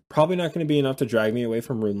said, probably not going to be enough to drag me away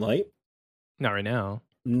from RuneLite. Not right now.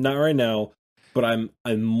 Not right now, but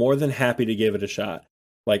I'm more than happy to give it a shot.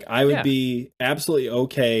 Like, I would be absolutely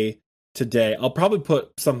okay today. I'll probably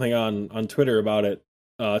put something on Twitter about it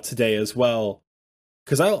today as well,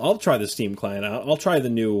 because I'll try the Steam client out. I'll try the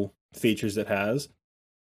new features it has.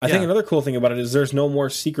 I think another cool thing about it is there's no more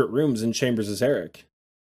secret rooms in Chambers of Xeric.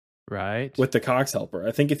 Right. With the Cox Helper.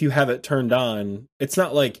 I think if you have it turned on, it's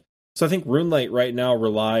not like... So I think RuneLite right now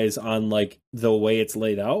relies on like the way it's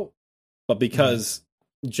laid out, but because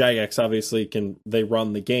Jagex obviously they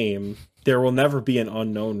run the game, there will never be an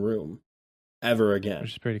unknown room ever again.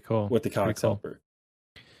 Which is pretty cool. With the Cox Helper.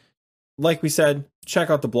 Like we said, check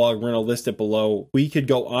out the blog. We're going to list it below. We could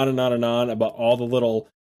go on and on and on about all the little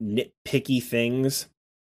nitpicky things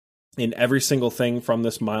in every single thing from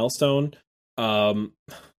this milestone.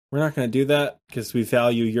 We're not going to do that because we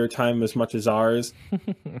value your time as much as ours.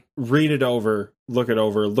 Read it over, look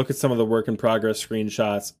at some of the work in progress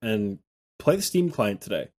screenshots, and play the Steam client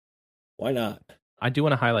today. Why not? I do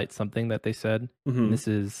want to highlight something that they said. Mm-hmm. This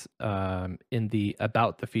is in the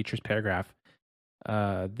about the features paragraph.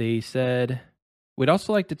 They said, we'd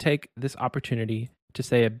also like to take this opportunity to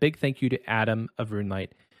say a big thank you to Adam of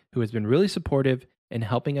RuneLite, who has been really supportive in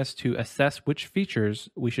helping us to assess which features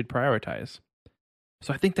we should prioritize.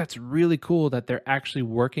 So I think that's really cool that they're actually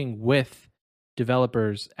working with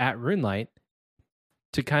developers at RuneLite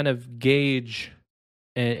to kind of gauge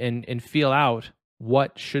and feel out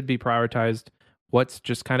what should be prioritized, what's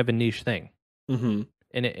just kind of a niche thing. Mm-hmm.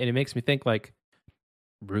 And it makes me think like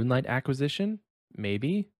RuneLite acquisition,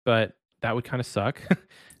 maybe, but that would kind of suck.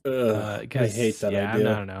 I hate that idea.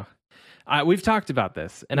 I don't know. We've talked about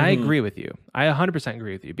this, and I agree with you. I 100%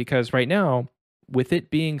 agree with you, because right now, with it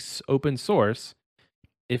being open source,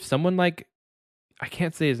 if someone like, I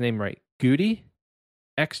can't say his name right, Goody,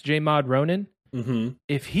 XJMod Ronin,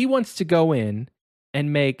 if he wants to go in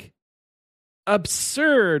and make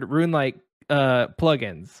absurd RuneLite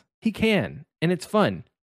plugins, he can, and it's fun.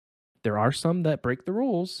 There are some that break the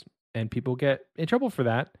rules, and people get in trouble for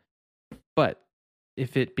that. But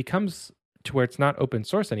if it becomes to where it's not open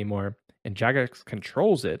source anymore, and Jagex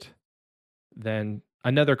controls it, then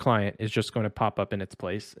another client is just going to pop up in its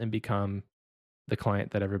place and become the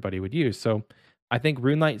client that everybody would use. So I think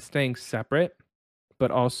RuneLite staying separate,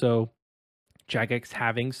 but also Jagex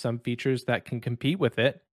having some features that can compete with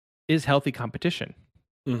it is healthy competition.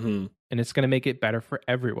 Mm-hmm. And it's going to make it better for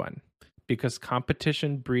everyone, because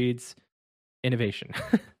competition breeds innovation.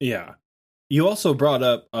 Yeah. You also brought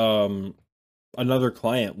up another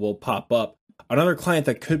client will pop up. Another client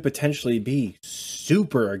that could potentially be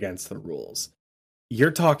super against the rules.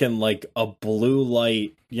 You're talking like a blue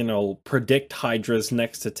light, predict Hydra's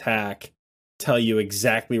next attack, tell you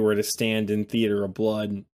exactly where to stand in Theater of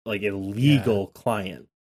Blood, like a legal client.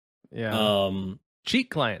 Yeah. Cheat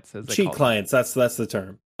clients, as they cheat call clients, that's the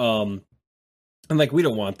term. And like, we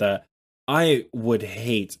don't want that. I would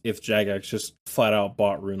hate if Jagex just flat out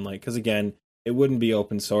bought RuneLite, because again, it wouldn't be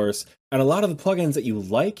open source, and a lot of the plugins that you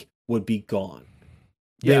like would be gone.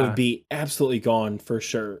 They would be absolutely gone for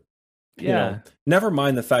sure. Never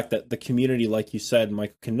mind the fact that the community, like you said,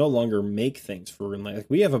 Mike, can no longer make things for RuneLite. Like,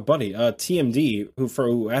 we have a buddy, TMD,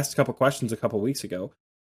 who asked a couple questions a couple weeks ago.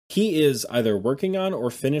 He is either working on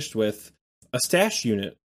or finished with a stash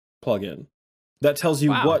unit plugin that tells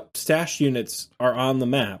you what stash units are on the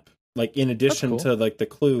map, like in addition to like the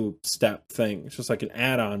clue step thing. It's just like an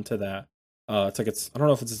add-on to that. I don't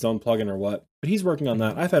know if it's its own plugin or what, but he's working on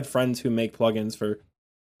that. I've had friends who make plugins for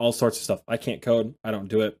all sorts of stuff. I can't code. I don't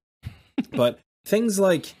do it. But things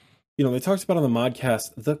like, they talked about on the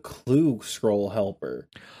modcast, the clue scroll helper.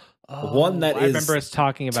 One that I remember us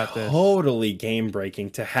talking about this. Totally game breaking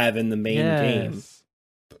to have in the main game.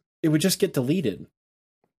 It would just get deleted.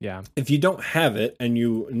 Yeah. If you don't have it and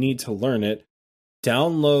you need to learn it,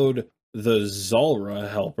 download the Zulrah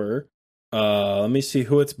helper. Let me see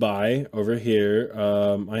who it's by over here.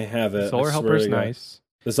 I have it. Zulrah helper's nice.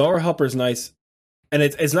 The Zulrah helper's nice. and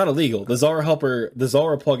it's not illegal. The Zulrah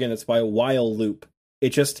plugin, it's by While Loop. It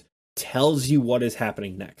just tells you what is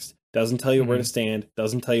happening next. Doesn't tell you where to stand,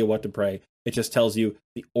 doesn't tell you what to pray. It just tells you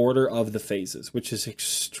the order of the phases, which is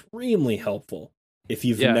extremely helpful if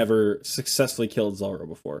you've never successfully killed Zulrah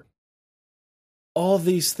before. All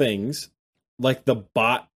these things, like the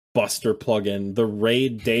Bot Buster plugin, the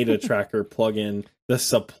Raid Data Tracker plugin, the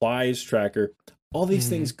Supplies Tracker, all these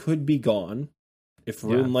things could be gone if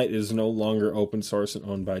RuneLite is no longer open source and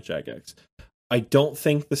owned by Jagex. I don't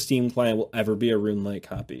think the Steam client will ever be a RuneLite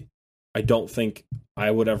copy. I don't think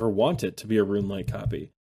I would ever want it to be a RuneLite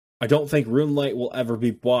copy. I don't think RuneLite will ever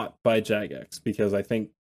be bought by Jagex, because I think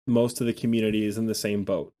most of the community is in the same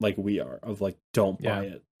boat like we are, of like, don't buy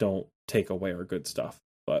it, don't take away our good stuff.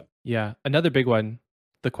 But yeah, another big one,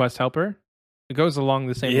 the Quest Helper. It goes along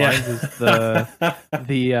the same lines as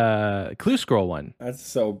the Clue Scroll one. That's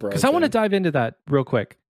so broken. Because I want to dive into that real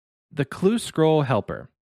quick. The Clue Scroll Helper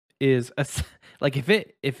is like, if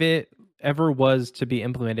it ever was to be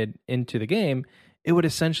implemented into the game, it would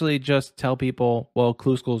essentially just tell people, well,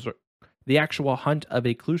 clue scrolls are, the actual hunt of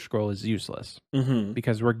a clue scroll is useless,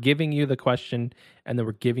 because we're giving you the question and then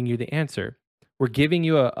we're giving you the answer. We're giving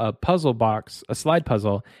you a puzzle box, a slide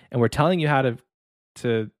puzzle, and we're telling you how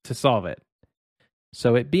to solve it.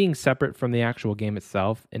 So it being separate from the actual game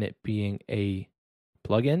itself and it being a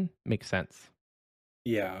plugin makes sense.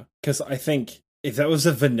 Yeah, because I think if that was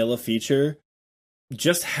a vanilla feature,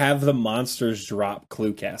 just have the monsters drop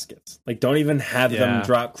clue caskets. Like, don't even have them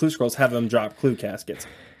drop clue scrolls, have them drop clue caskets.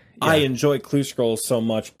 Yeah. I enjoy clue scrolls so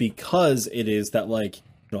much because it is that, like,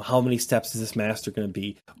 you know, how many steps is this master going to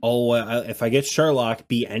be? Oh, if I get Sherlock,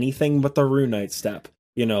 be anything but the Runite step.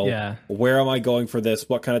 You know, where am I going for this?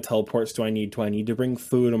 What kind of teleports do I need? Do I need to bring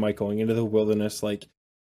food? Am I going into the wilderness? Like,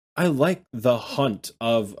 I like the hunt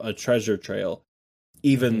of a treasure trail.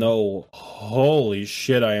 Even though, holy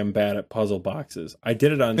shit, I am bad at puzzle boxes. I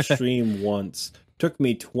did it on stream once. Took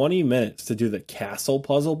me 20 minutes to do the castle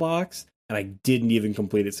puzzle box, and I didn't even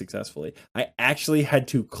complete it successfully. I actually had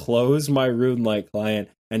to close my RuneLite client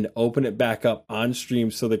and open it back up on stream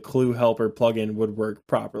so the Clue Helper plugin would work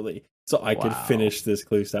properly, so I could finish this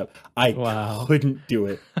clue step. I couldn't do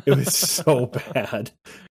it. It was so bad.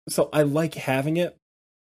 So I like having it.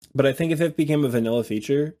 But I think if it became a vanilla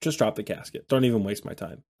feature, just drop the casket. Don't even waste my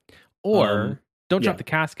time. Or don't drop the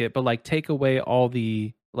casket, but like take away all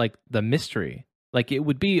the mystery. Like, it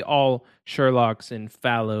would be all Sherlocks and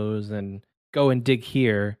Fallows and go and dig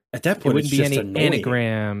here. At that point, it wouldn't it's be any annoying.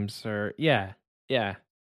 anagrams or it'd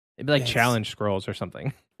be like challenge scrolls or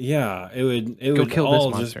something. Yeah, it would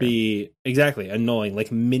all just be exactly annoying,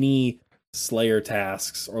 like mini Slayer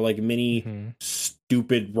tasks or like mini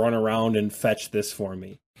stupid run around and fetch this for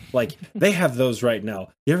me. Like, they have those right now.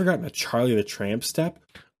 You ever gotten a Charlie the Tramp step?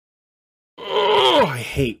 Oh, I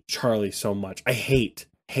hate Charlie so much. I hate,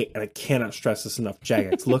 and I cannot stress this enough.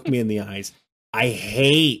 Jagex, look me in the eyes. I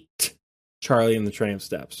hate Charlie and the Tramp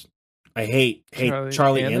steps. I hate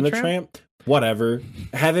Charlie and the Tramp. Whatever.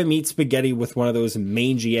 Have him eat spaghetti with one of those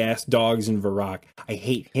mangy ass dogs in Varrock. I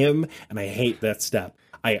hate him, and I hate that step.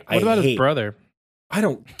 What about his brother? I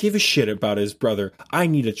don't give a shit about his brother. I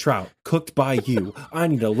need a trout cooked by you. I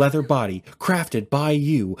need a leather body crafted by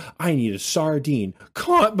you. I need a sardine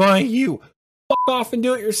caught by you. Fuck off and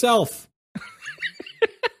do it yourself.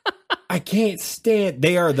 I can't stand.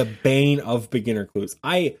 They are the bane of beginner clues.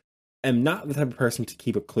 I am not the type of person to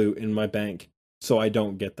keep a clue in my bank, so I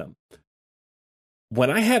don't get them. When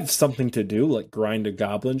I have something to do, like grind a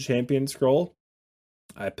goblin champion scroll,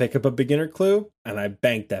 I pick up a beginner clue and I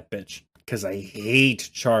bank that bitch. Because I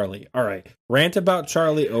hate Charlie. All right, rant about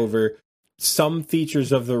Charlie over. Some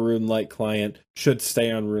features of the RuneLite client should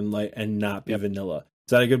stay on RuneLite and not be vanilla.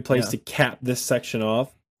 Is that a good place to cap this section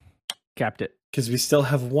off? Capped it. Because we still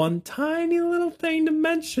have one tiny little thing to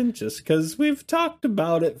mention, just because we've talked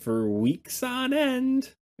about it for weeks on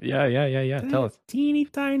end. Yeah. Tell us. Teeny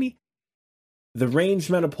tiny. The Ranged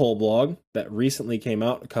Meta Poll blog that recently came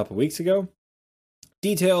out a couple weeks ago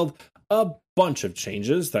detailed a bunch of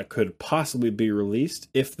changes that could possibly be released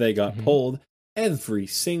if they got polled. Every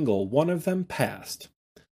single one of them passed.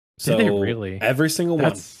 So did they really? Every single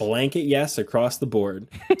one. Blanket yes across the board.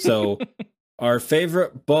 So our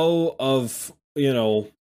favorite bow of,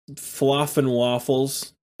 fluff and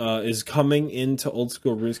waffles is coming into Old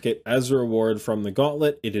School RuneScape as a reward from the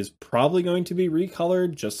Gauntlet. It is probably going to be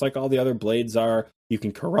recolored, just like all the other blades are. You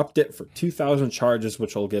can corrupt it for 2,000 charges,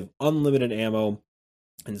 which will give unlimited ammo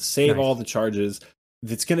and save all the charges.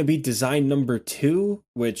 It's going to be design number 2,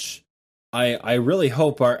 which I really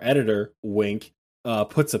hope our editor, Wink,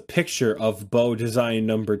 puts a picture of bow design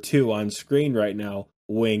number 2 on screen right now,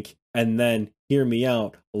 Wink, and then hear me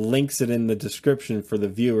out, links it in the description for the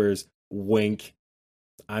viewers. Wink.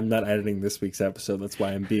 I'm not editing this week's episode. That's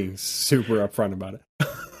why I'm being super upfront about it.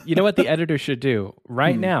 You know what the editor should do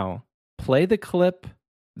right now? Play the clip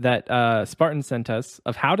that Spartan sent us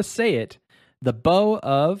of how to say it. The bow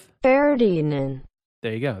of Ferdinand.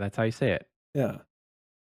 There you go. That's how you say it. Yeah.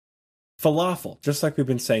 Falafel, just like we've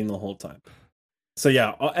been saying the whole time. So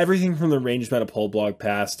yeah, everything from the Ranged Meta poll blog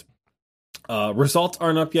passed. Results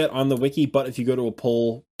aren't up yet on the wiki, but if you go to a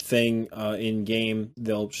poll thing in game,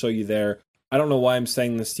 they'll show you there. I don't know why I'm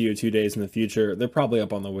saying this to you 2 days in the future. They're probably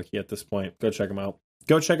up on the wiki at this point. Go check them out.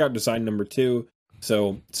 Go check out design number 2.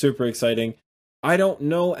 So super exciting. I don't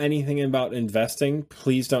know anything about investing.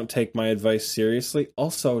 Please don't take my advice seriously.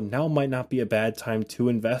 Also, now might not be a bad time to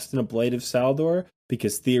invest in a Blade of Saldor,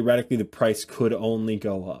 because theoretically the price could only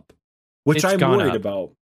go up, which I'm worried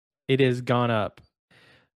about. It has gone up.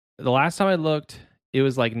 The last time I looked, it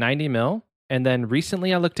was like 90 mil. And then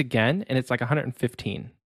recently I looked again and it's like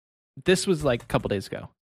 115. This was like a couple days ago.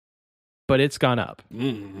 But it's gone up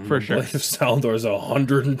for sure. Blade of Saldor is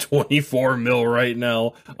 124 mil right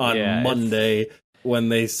now on Monday when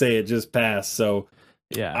they say it just passed. So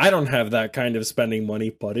yeah, I don't have that kind of spending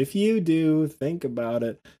money, but if you do, think about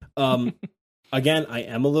it. Again, I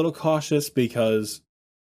am a little cautious because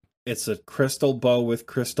it's a crystal bow with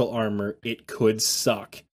crystal armor. It could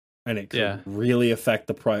suck, and it could really affect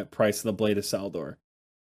the price of the Blade of Saldor.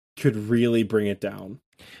 Could really bring it down.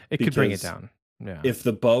 It could bring it down. Yeah. If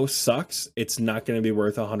the bow sucks, it's not going to be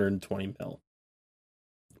worth 120 mil.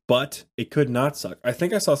 But it could not suck. I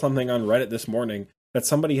think I saw something on Reddit this morning that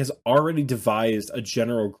somebody has already devised a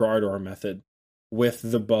General Grardor method with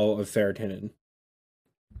the bow of Ferdinand.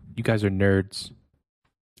 You guys are nerds.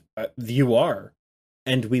 You are.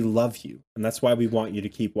 And we love you. And that's why we want you to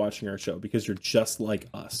keep watching our show, because you're just like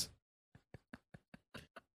us.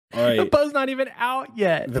 All right. The bow's not even out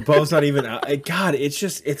yet. The bow's not even out. God,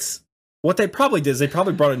 it's what they probably did is they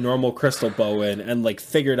probably brought a normal crystal bow in and like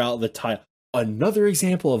figured out the tile. Another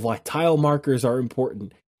example of why tile markers are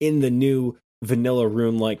important in the new vanilla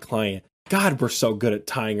Rune-like client. God, we're so good at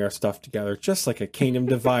tying our stuff together, just like a Kingdom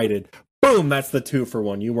Divided. Boom, that's the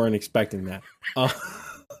 2-for-1. You weren't expecting that.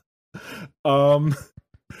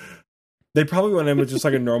 They probably went in with just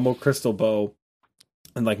like a normal crystal bow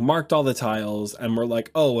and like marked all the tiles, and we're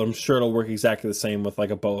like, oh, I'm sure it'll work exactly the same with like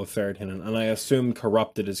a bow of Ferdinand, and I assume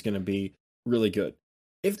Corrupted is going to be really good.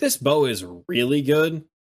 If this bow is really good,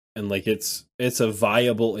 and like it's a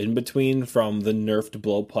viable in between from the nerfed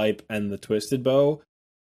blowpipe and the twisted bow,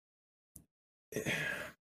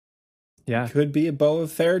 yeah, it could be a bow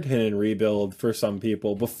of Ferdinand rebuild for some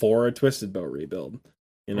people before a twisted bow rebuild.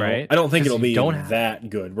 You know, right? I don't think it'll be that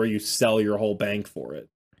good where you sell your whole bank for it.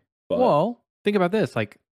 But well, think about this.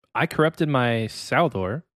 Like, I corrupted my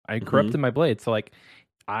Saldor. I corrupted my blade. So, like,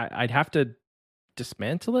 I'd have to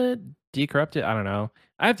dismantle it, decorrupt it. I don't know.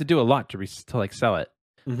 I have to do a lot to like sell it.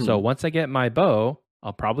 So once I get my bow,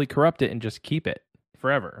 I'll probably corrupt it and just keep it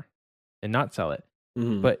forever and not sell it.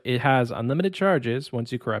 But it has unlimited charges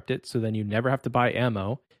once you corrupt it. So then you never have to buy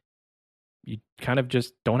ammo. You kind of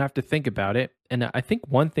just don't have to think about it. And I think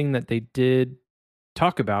one thing that they did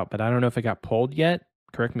talk about, but I don't know if it got pulled yet.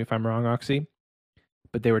 Correct me if I'm wrong, Oxy.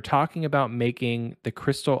 But they were talking about making the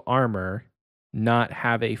crystal armor not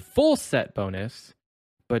have a full set bonus,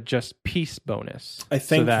 but just piece bonus. I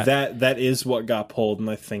think so that is what got pulled, and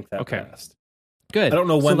I think that passed. Good. I don't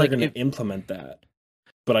know when they're going to implement that,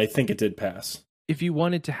 but I think it did pass. If you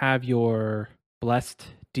wanted to have your blessed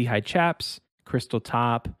D'hide chaps, crystal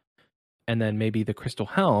top, and then maybe the crystal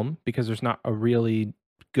helm, because there's not a really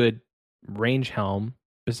good range helm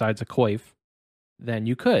besides a coif, then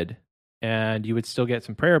you could. And you would still get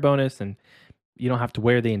some prayer bonus, and you don't have to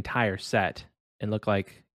wear the entire set and look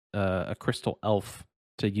like a crystal elf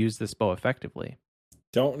to use this bow effectively.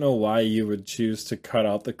 Don't know why you would choose to cut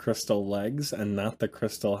out the crystal legs and not the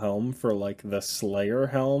crystal helm for like the Slayer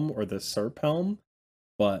helm or the Serp helm,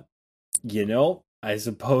 but you know, I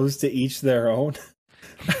suppose to each their own.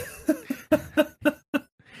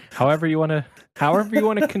 However you want to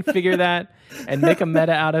configure that and make a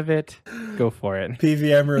meta out of it, go for it.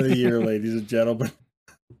 PVMer of the year, ladies and gentlemen.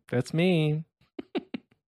 That's me.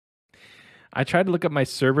 I tried to look up my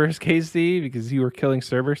Cerberus KC because you were killing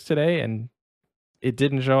Cerberus today, and it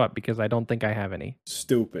didn't show up because I don't think I have any.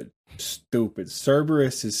 Stupid.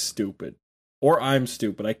 Cerberus is stupid. Or I'm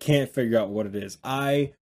stupid. I can't figure out what it is.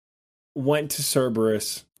 I went to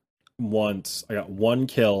Cerberus once. I got one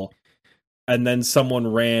kill. And then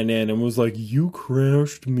someone ran in and was like, you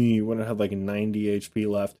crashed me when I had like 90 HP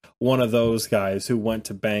left. One of those guys who went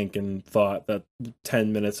to bank and thought that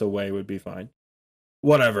 10 minutes away would be fine.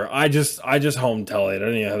 whatever. I just home tele it. I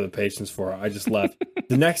didn't even have the patience for it. I just left.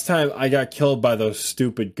 The next time I got killed by those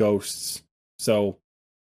stupid ghosts. So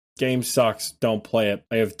game sucks. Don't play it.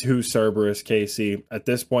 I have 2 Cerberus KC. At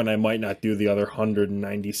this point, I might not do the other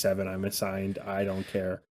 197 I'm assigned. I don't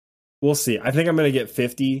care. We'll see. I think I'm going to get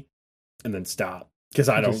 50 and then stop because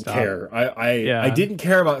I don't care. I didn't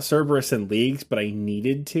care about Cerberus in leagues, but I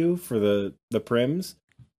needed to for the prims.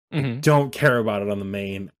 Mm-hmm. Don't care about it on the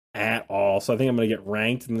main at all. So I think I'm going to get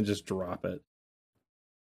ranked and then just drop it.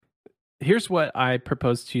 Here's what I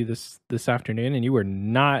proposed to you this afternoon, and you were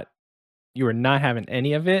not having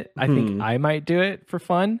any of it. I think I might do it for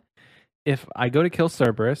fun. If I go to kill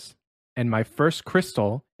Cerberus and my first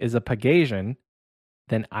crystal is a Pegasian,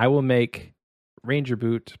 then I will make Ranger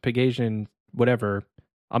Boot, Pegasian, whatever.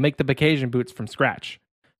 I'll make the Pegasian boots from scratch,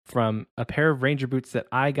 from a pair of Ranger boots that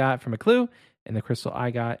I got from a clue and the crystal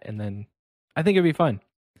I got, and then I think it'd be fun.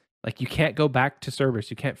 Like, you can't go back to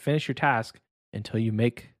Cerberus. You can't finish your task until you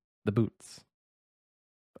make the boots.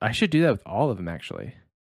 I should do that with all of them, actually.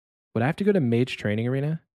 Would I have to go to Mage Training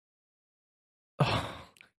Arena? Oh.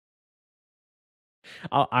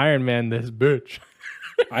 I'll Iron Man this bitch.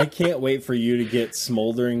 I can't wait for you to get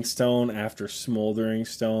Smoldering Stone after Smoldering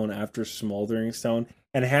Stone after Smoldering Stone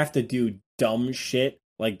and have to do dumb shit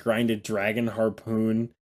like grind a dragon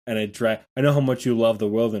harpoon and I know how much you love the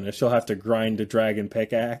wilderness. You'll have to grind a dragon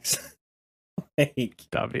pickaxe. Like,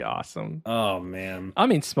 that'd be awesome. Oh, man. I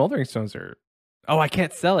mean, Smoldering Stones are... Oh, I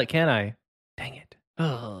can't sell it, can I? Dang it.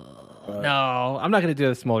 Oh, no, I'm not going to do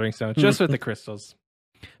the Smoldering Stone, just with the crystals.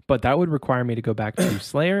 But that would require me to go back to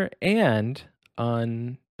Slayer and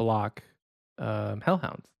unblock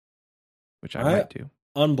Hellhounds, which I might do.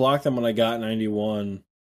 Unblocked them when I got 91.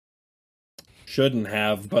 Shouldn't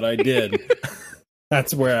have, but I did.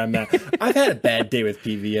 That's where I'm at. I've had a bad day with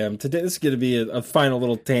PVM. Today, this is going to be a final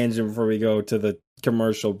little tangent before we go to the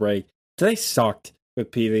commercial break. Today sucked with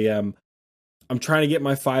PVM. I'm trying to get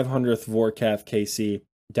my 500th Vorkath KC.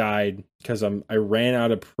 Died because I ran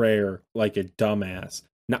out of prayer like a dumbass.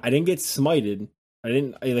 Now, I didn't get smited.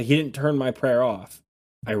 He didn't turn my prayer off.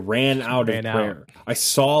 I ran out of prayer. I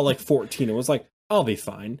saw like 14. It was like, I'll be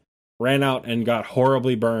fine. Ran out and got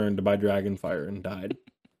horribly burned by Dragonfire and died.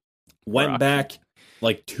 Went back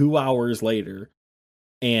like 2 hours later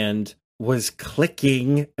and was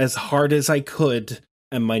clicking as hard as I could.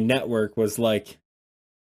 And my network was like,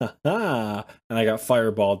 ha, and I got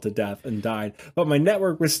fireballed to death and died. But my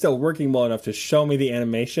network was still working well enough to show me the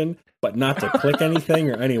animation, but not to click anything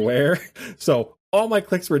or anywhere. So all my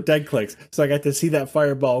clicks were dead clicks. So I got to see that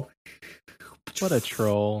fireball. What a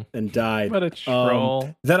troll. And died. What a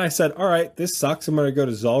troll. Then I said, all right, this sucks. I'm going to go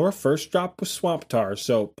to Zulrah. First drop was Swamp Tar.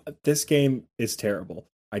 So this game is terrible.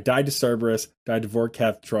 I died to Cerberus, died to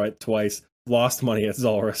Vorkath twice, lost money at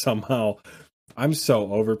Zulrah somehow. I'm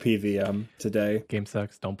so over PVM today. Game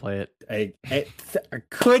sucks. Don't play it. I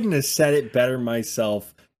couldn't have said it better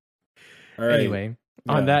myself. All right. Anyway,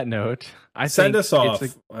 on that note, send us off.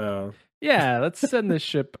 Yeah, let's send this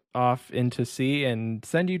ship off into sea and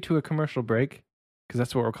send you to a commercial break, because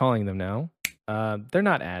that's what we're calling them now. They're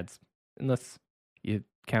not ads, unless you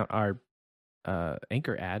count our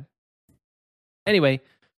Anchor ad. Anyway,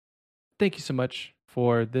 thank you so much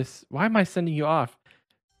for this. Why am I sending you off?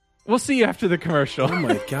 We'll see you after the commercial. Oh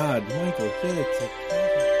my God, Michael, get it.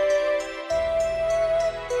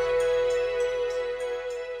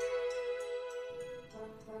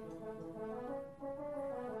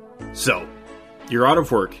 So, you're out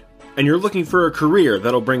of work, and you're looking for a career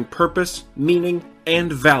that'll bring purpose, meaning,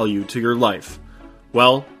 and value to your life.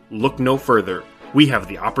 Well, look no further. We have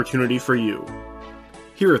the opportunity for you.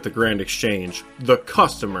 Here at the Grand Exchange, the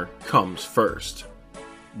customer comes first.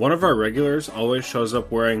 One of our regulars always shows up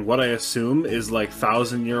wearing what I assume is like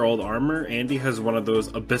 1,000-year-old armor. Andy has one of those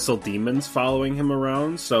abyssal demons following him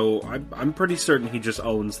around, so I'm pretty certain he just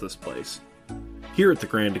owns this place. Here at the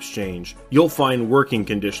Grand Exchange, you'll find working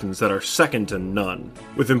conditions that are second to none,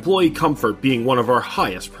 with employee comfort being one of our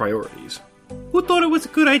highest priorities. Who thought it was a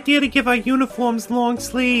good idea to give our uniforms long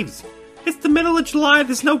sleeves? It's the middle of July,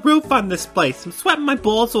 there's no roof on this place. I'm sweating my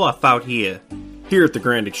balls off out here. Here at the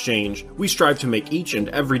Grand Exchange, we strive to make each and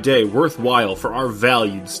every day worthwhile for our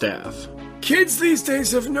valued staff. Kids these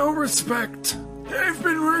days have no respect. I've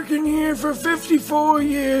been working here for 54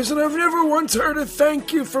 years, and I've never once heard a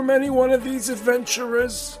thank you from any one of these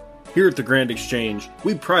adventurers. Here at the Grand Exchange,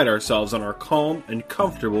 we pride ourselves on our calm and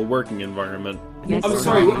comfortable working environment. I'm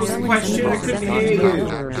sorry, what was the question? I couldn't hear you.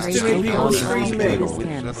 There's too many people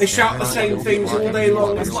screaming. They shout the same things all day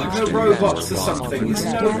long. It's like they're robots or something. Is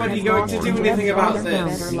nobody going to do anything about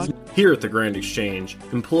this? Here at the Grand Exchange,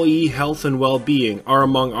 employee health and well-being are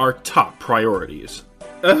among our top priorities.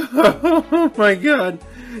 Oh my god.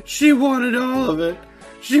 She wanted all of it.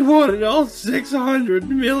 She wanted all 600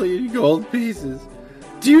 million gold pieces.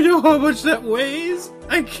 Do you know how much that weighs?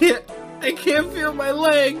 I can't feel my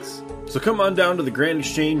legs. So come on down to the Grand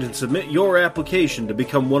Exchange and submit your application to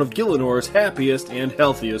become one of Gillenor's happiest and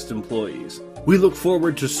healthiest employees. We look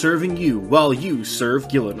forward to serving you while you serve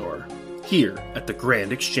Gillenor. Here at the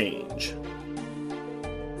Grand Exchange.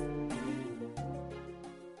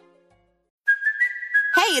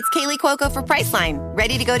 Hey, it's Kaylee Cuoco for Priceline.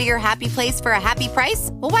 Ready to go to your happy place for a happy price?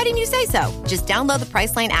 Well, why didn't you say so? Just download the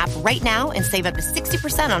Priceline app right now and save up to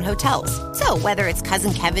 60% on hotels. So whether it's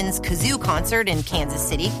Cousin Kevin's Kazoo Concert in Kansas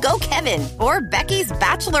City, go Kevin, or Becky's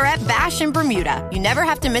Bachelorette Bash in Bermuda, you never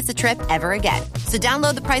have to miss a trip ever again. So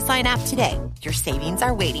download the Priceline app today. Your savings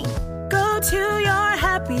are waiting. Go to your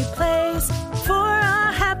happy place for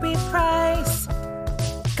a happy price.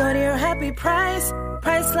 Go to your happy price,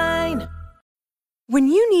 Priceline. When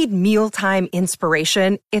you need mealtime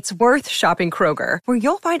inspiration, it's worth shopping Kroger, where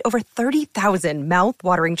you'll find over 30,000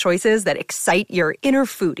 mouth-watering choices that excite your inner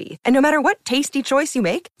foodie. And no matter what tasty choice you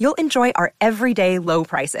make, you'll enjoy our everyday low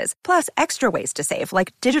prices, plus extra ways to save,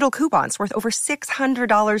 like digital coupons worth over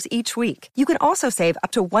 $600 each week. You can also save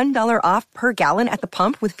up to $1 off per gallon at the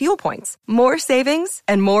pump with fuel points. More savings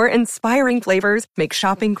and more inspiring flavors make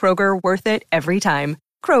shopping Kroger worth it every time.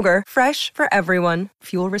 Kroger, fresh for everyone.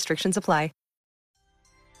 Fuel restrictions apply.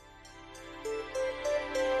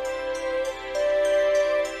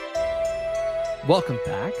 Welcome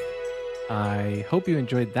back. I hope you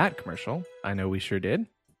enjoyed that commercial. I know we sure did.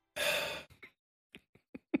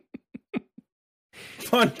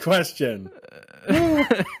 Fun question.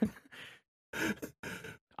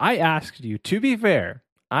 I asked you, to be fair,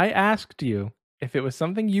 I asked you if it was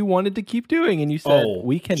something you wanted to keep doing, and you said,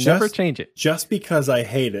 we can never change it. Just because I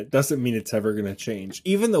hate it doesn't mean it's ever going to change.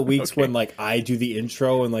 Even the weeks when, like, I do the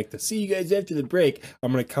intro and, like, to see you guys after the break,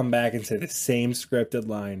 I'm going to come back and say the same scripted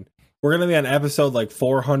line. We're going to be on episode, like,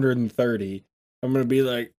 430. I'm going to be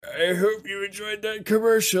like, I hope you enjoyed that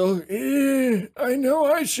commercial. I know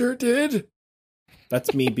I sure did.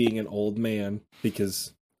 That's me being an old man,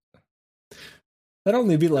 because that'd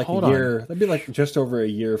only be like Hold a year. on. That'd be like just over a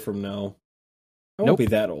year from now. I won't be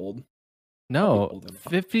that old. No,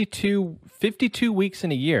 52 weeks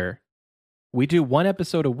in a year. We do one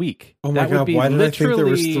episode a week. Oh my that would god, be why did I think there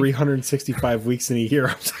was literally 365 weeks in a year?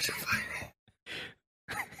 I'm such a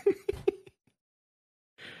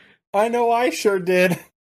I know I sure did.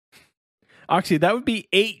 Actually, that would be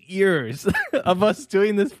 8 years of us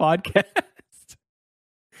doing this podcast.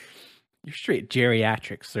 You're straight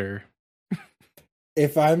geriatric, sir.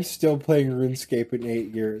 If I'm still playing RuneScape in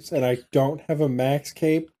 8 years and I don't have a max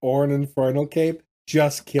cape or an infernal cape,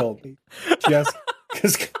 just kill me. Just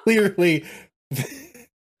because clearly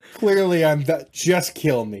I'm that. Just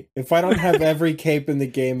kill me. If I don't have every cape in the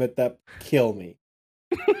game at that, kill me.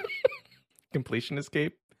 Completionist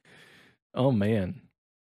cape. Oh man.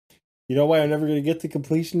 You know why I'm never going to get the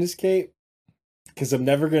completionist cape? Because I'm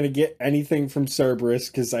never going to get anything from Cerberus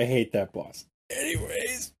because I hate that boss.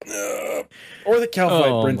 Anyways. Or the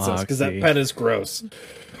Calphite Princess, because that pet is gross.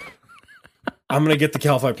 I'm going to get the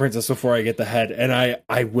Calphite Princess before I get the head, and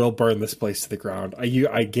I will burn this place to the ground.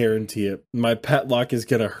 I guarantee it. My pet luck is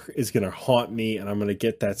gonna haunt me, and I'm going to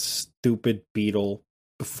get that stupid beetle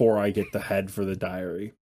before I get the head for the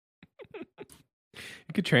diary.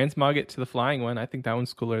 You could transmog it to the flying one. I think that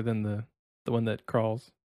one's cooler than the one that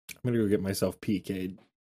crawls. I'm going to go get myself PK'd.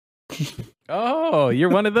 Oh, you're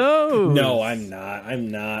one of those. No, I'm not.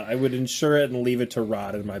 I would insure it and leave it to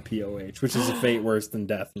rot in my POH, which is a fate worse than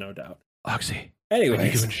death, no doubt. Oxy. Anyways. I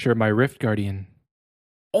need to insure my Rift Guardian.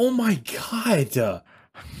 Oh my god.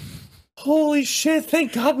 Holy shit,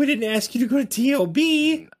 thank God we didn't ask you to go to TOB.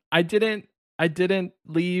 I didn't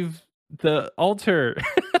leave the altar.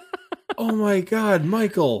 Oh my god,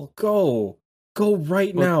 Michael, go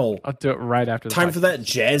right now. I'll do it right after the Time podcast. for that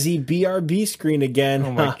jazzy BRB screen again.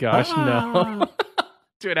 Oh my gosh, no.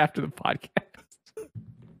 Do it after the podcast.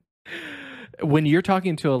 When you're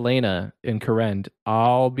talking to Elena in Korend,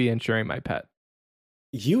 I'll be insuring my pet.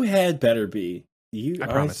 You had better be. I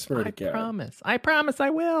promise. Swear to God. I promise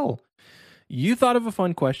I will. You thought of a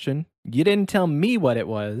fun question. You didn't tell me what it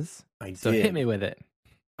was. So hit me with it.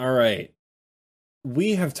 All right.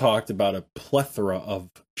 We have talked about a plethora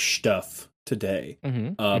of stuff today.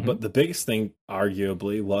 But the biggest thing,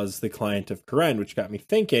 arguably, was the client of Korend, which got me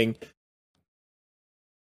thinking,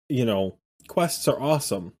 quests are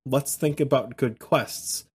awesome. Let's think about good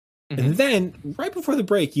quests. And then, right before the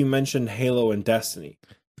break, you mentioned Halo and Destiny,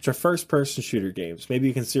 which are first-person shooter games. Maybe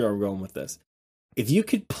you can see where I'm going with this. If you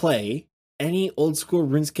could play any old school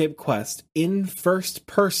RuneScape quest in first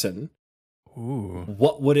person, Ooh.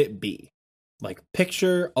 what would it be? Like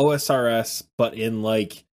picture OSRS, but in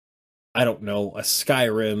like, I don't know, a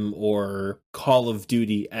Skyrim or Call of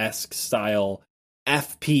Duty-esque style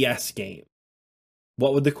FPS game.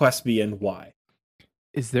 What would the quest be and why?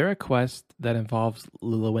 Is there a quest that involves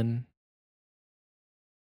Lilwyn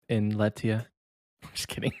in Letia? I'm just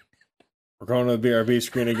kidding. We're going to the BRB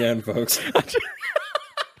screen again, folks.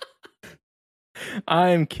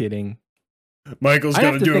 I'm kidding. Michael's I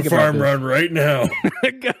going have to to do a think about farm this. run right now.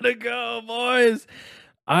 I gotta go, boys.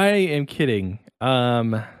 I am kidding.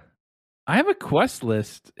 I have a quest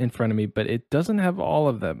list in front of me, but it doesn't have all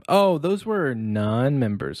of them. Oh, those were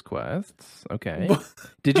non-members quests. Okay.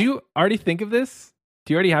 Did you already think of this?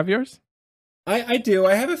 Do you already have yours? I do.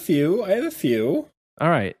 I have a few. All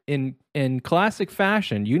right. In classic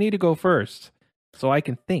fashion, you need to go first so I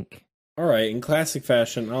can think. All right. In classic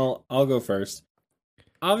fashion, I'll go first.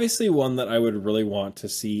 Obviously, one that I would really want to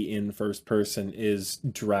see in first person is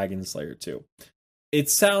Dragon Slayer 2.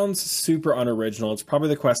 It sounds super unoriginal. It's probably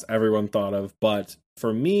the quest everyone thought of, but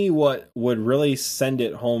for me, what would really send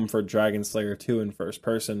it home for Dragon Slayer 2 in first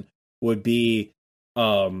person would be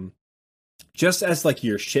just as like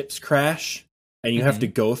your ships crash and you have to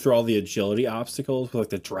go through all the agility obstacles with like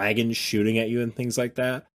the dragons shooting at you and things like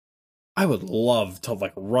that. I would love to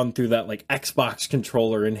like run through that like Xbox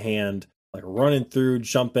controller in hand, like running through,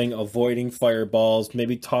 jumping, avoiding fireballs,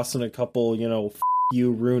 maybe tossing a couple, you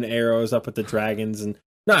rune arrows up at the dragons and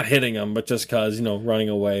not hitting them, but just cause, running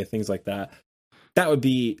away, things like that. That would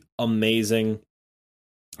be amazing.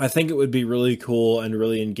 I think it would be really cool and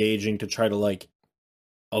really engaging to try to like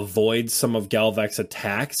avoid some of Galvek's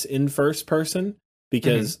attacks in first person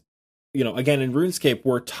because, again, in RuneScape,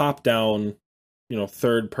 we're top down,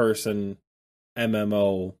 third person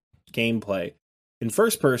MMO gameplay. In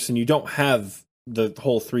first person, you don't have the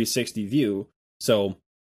whole 360 view. So,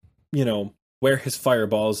 where his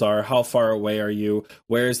fireballs are, how far away are you,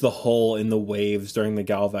 where's the hole in the waves during the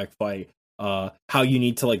Galvek fight, how you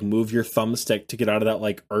need to like move your thumbstick to get out of that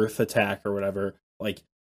like earth attack or whatever. Like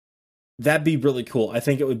that'd be really cool. I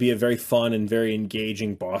think it would be a very fun and very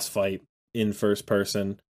engaging boss fight in first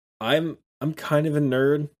person. I'm kind of a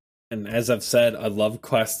nerd, and as I've said, I love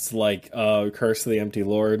quests like Curse of the Empty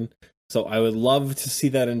Lord. So I would love to see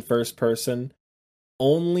that in first person,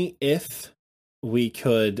 only if we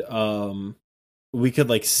could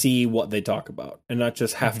like see what they talk about and not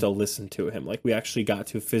just have to listen to him. Like we actually got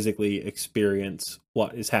to physically experience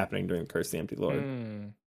what is happening during Curse of the Empty Lord.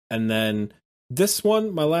 And then this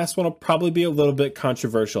one, my last one, will probably be a little bit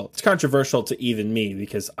controversial. It's controversial to even me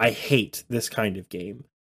because I hate this kind of game.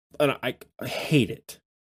 And I hate it.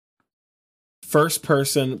 First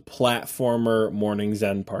person platformer Morning's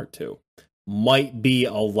End Part 2 might be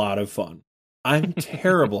a lot of fun. I'm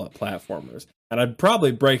terrible at platformers, and I'd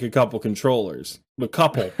probably break a couple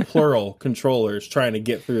plural controllers trying to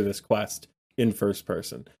get through this quest in first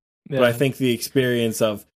person. Yeah. But I think the experience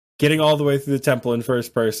of getting all the way through the temple in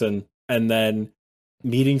first person and then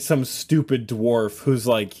meeting some stupid dwarf who's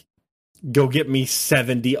like, go get me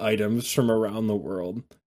 70 items from around the world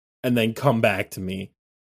and then come back to me.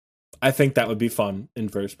 I think that would be fun in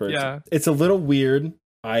first person. Yeah. It's a little weird,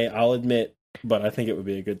 I'll admit, but I think it would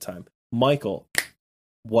be a good time. Michael,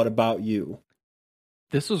 what about you?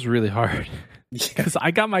 This was really hard because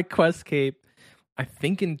I got my quest cape, I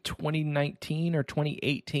think in 2019 or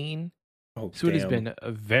 2018. So it has been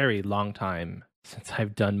a very long time since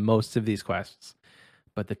I've done most of these quests.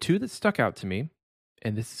 But the two that stuck out to me,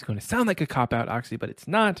 and this is going to sound like a cop-out, Oxy, but it's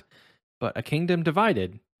not, but A Kingdom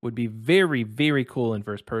Divided would be very, very cool in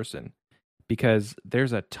first person because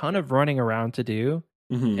there's a ton of running around to do.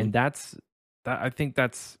 And I think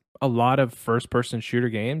that's a lot of first person shooter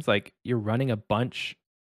games. Like you're running a bunch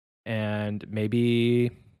and maybe,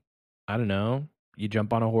 I don't know, you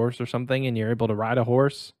jump on a horse or something and you're able to ride a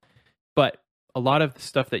horse. But a lot of the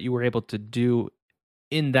stuff that you were able to do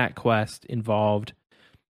in that quest involved,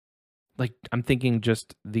 like I'm thinking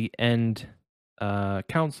just the end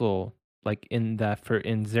council, like in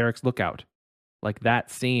Zarek's Lookout, like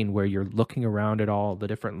that scene where you're looking around at all the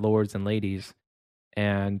different lords and ladies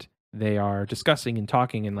and they are discussing and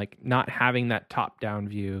talking and like not having that top down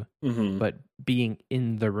view, but being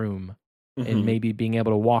in the room and maybe being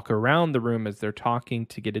able to walk around the room as they're talking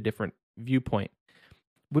to get a different viewpoint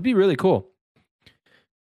would be really cool.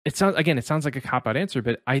 It sounds like a cop out answer,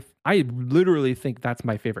 but I literally think that's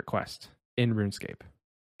my favorite quest in RuneScape.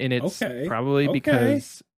 And it's probably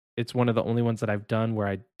because it's one of the only ones that I've done where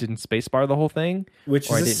I didn't spacebar the whole thing. Which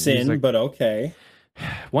is a sin, but okay.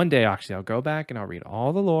 One day, actually, I'll go back and I'll read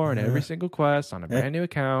all the lore and every single quest on a brand new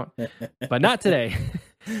account, but not today.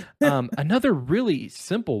 Another really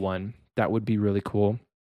simple one that would be really cool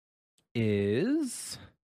is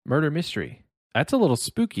Murder Mystery. That's a little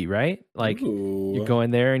spooky, right? Like Ooh. you go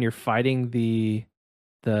in there and you're fighting the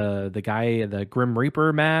guy, the Grim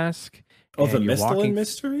Reaper mask. Oh, the and you're Misthalin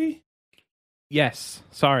Mystery? Yes,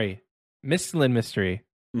 sorry, Misthalin Mystery.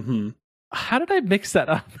 Mm-hmm. How did I mix that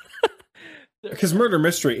up? Because Murder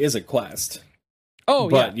Mystery is a quest. Oh,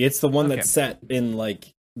 but yeah. it's the one Okay. that's set in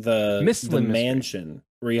like the Misthalin mansion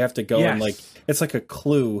where you have to go and like it's like a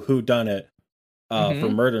clue who done it for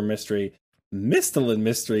Murder Mystery. Misthalin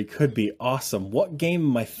Mystery could be awesome. What game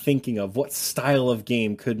am I thinking of? What style of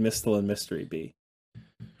game could Misthalin Mystery be?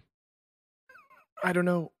 I don't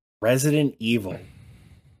know. Resident Evil.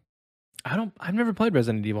 I've never played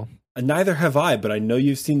Resident Evil. Neither have I, but I know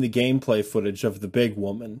you've seen the gameplay footage of the big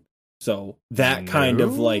woman. So that kind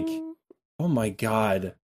of like, oh my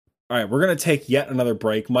god. All right, we're going to take yet another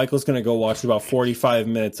break. Michael's going to go watch about 45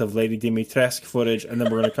 minutes of Lady Dimitrescu footage, and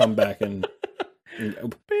then we're going to come back and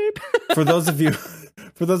Beep. for those of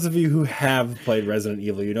you who have played Resident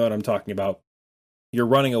Evil, you know what I'm talking about. You're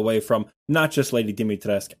running away from not just Lady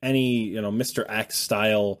Dimitrescu, any, Mr. X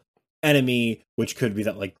style enemy, which could be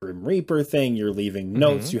that like Grim Reaper thing. You're leaving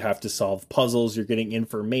notes, you have to solve puzzles, you're getting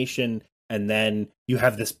information, and then you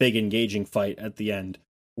have this big engaging fight at the end,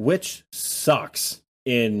 which sucks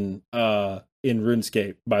in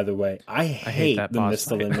RuneScape, by the way. I hate the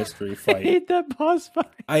Misthalin Mystery fight. I hate that boss fight.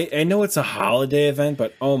 I know it's a holiday event,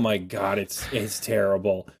 but oh my god, it's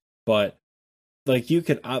terrible. But like you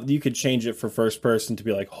could change it for first person to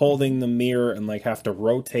be like holding the mirror and like have to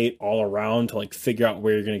rotate all around to like figure out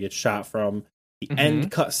where you're gonna get shot from. The end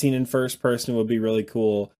cutscene in first person would be really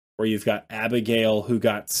cool, where you've got Abigail who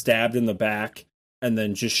got stabbed in the back and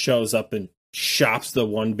then just shows up and chops the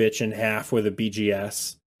one bitch in half with a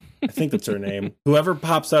BGS. I think that's her name. Whoever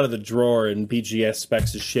pops out of the drawer and BGS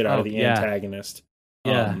specs the shit out of the antagonist.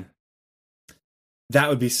 Yeah. That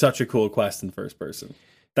would be such a cool quest in first person.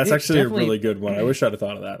 That's actually a really good one. I wish I'd have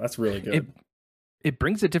thought of that. That's really good. It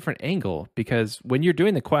brings a different angle because when you're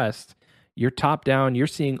doing the quest, you're top down, you're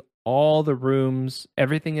seeing all the rooms,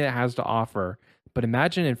 everything it has to offer. But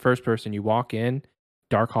imagine in first person, you walk in,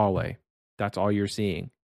 dark hallway. That's all you're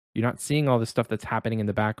seeing. You're not seeing all the stuff that's happening in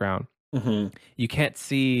the background. You can't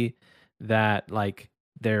see that like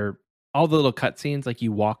they're all the little cutscenes, like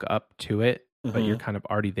you walk up to it, but you're kind of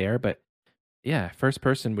already there. But yeah, first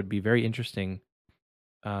person would be very interesting.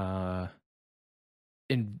 In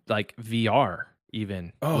like VR,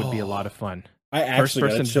 even would be a lot of fun. I actually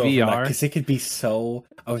got to show VR because it could be so.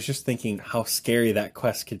 I was just thinking how scary that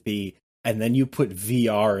quest could be, and then you put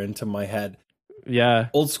VR into my head. Yeah,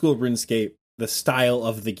 old school RuneScape. The style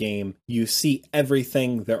of the game, you see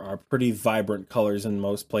everything. There are pretty vibrant colors in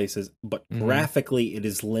most places, but graphically it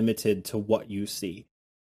is limited to what you see.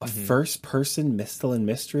 A first person Misthalin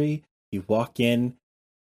Mystery, you walk in,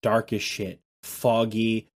 dark as shit,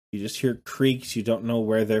 foggy, you just hear creaks, you don't know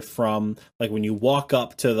where they're from. Like when you walk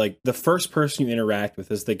up to like the first person you interact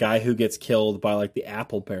with is the guy who gets killed by like the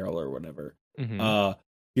apple barrel or whatever.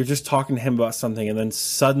 You're just talking to him about something, and then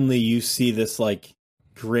suddenly you see this like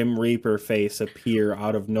Grim Reaper face appear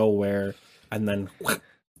out of nowhere and then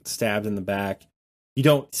stabbed in the back. You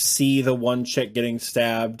don't see the one chick getting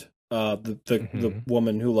stabbed, the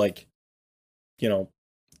woman who like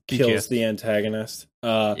kills the antagonist.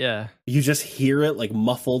 You just hear it like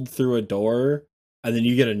muffled through a door, and then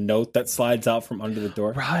you get a note that slides out from under the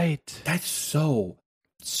door. Right. That's so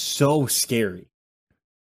scary.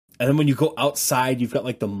 And then when you go outside, you've got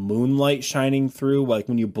like the moonlight shining through, like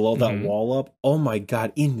when you blow that wall up. Oh my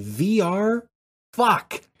god, in VR?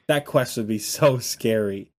 Fuck! That quest would be so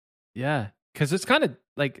scary. Yeah, because it's kind of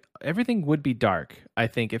like everything would be dark. I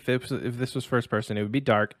think if this was first person, it would be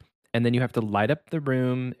dark, and then you have to light up the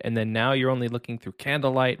room, and then now you're only looking through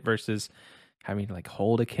candlelight versus having to like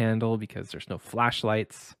hold a candle because there's no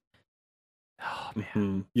flashlights. Oh,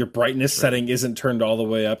 man. Your brightness setting isn't turned all the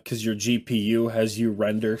way up because your GPU has you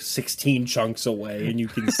render 16 chunks away and you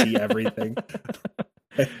can see everything.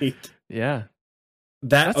 Yeah.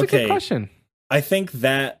 That's a good question. I think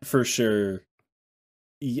that for sure.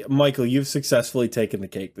 Michael, you've successfully taken the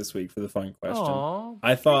cake this week for the fun question. Aww,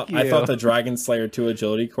 I thought the Dragon Slayer 2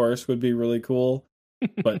 agility course would be really cool,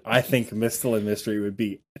 but I think Misthalin Mystery would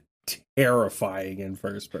be terrifying in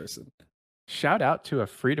first person. Shout out to a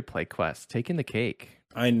free-to-play quest, taking the cake.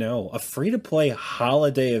 I know. A free-to-play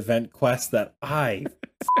holiday event quest that I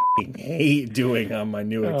hate doing on my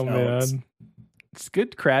new accounts. Man. It's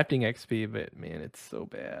good crafting XP, but man, it's so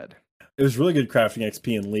bad. It was really good crafting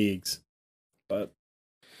XP in leagues, but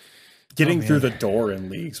Getting Oh, through man. the door in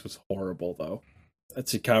leagues was horrible, though.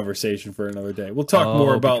 That's a conversation for another day. We'll talk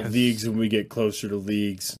more about because- leagues when we get closer to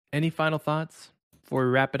leagues. Any final thoughts before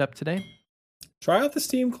we wrap it up today? Try out the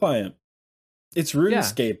Steam client. It's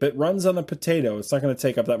RuneScape. It runs on a potato. It's not going to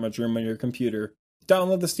take up that much room on your computer.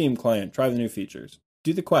 Download the Steam client. Try the new features.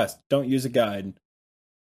 Do the quest. Don't use a guide.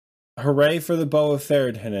 Hooray for the Bow of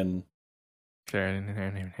Theridhinen.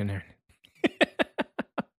 Kind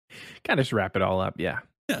of just wrap it all up. Yeah.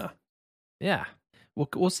 Yeah.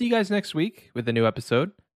 We'll see you guys next week with a new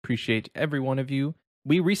episode. Appreciate every one of you.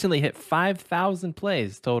 We recently hit 5,000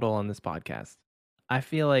 plays total on this podcast. I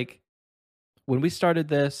feel like when we started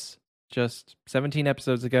this just 17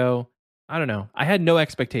 episodes ago, I don't know. I had no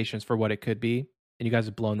expectations for what it could be, and you guys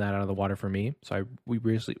have blown that out of the water for me. So we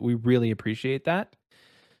really appreciate that.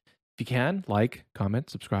 If you can, like, comment,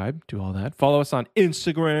 subscribe, do all that. Follow us on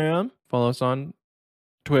Instagram. Follow us on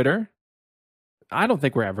Twitter. I don't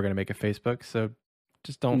think we're ever going to make a Facebook, so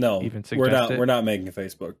just don't even suggest it. We're not making a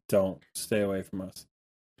Facebook. Don't. Stay away from us.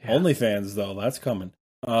 Yeah. OnlyFans, though, that's coming.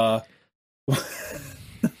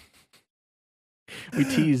 We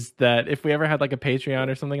teased that if we ever had like a Patreon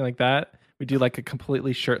or something like that, we do like a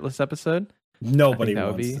completely shirtless episode. Nobody that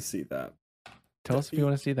would wants be- to see that. Tell us if you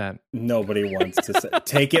want to see that. Nobody wants to see.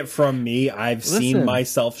 Take it from me. I've seen Listen.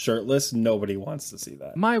 myself shirtless. Nobody wants to see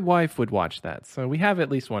that. My wife would watch that, so we have at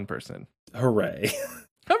least one person. Hooray.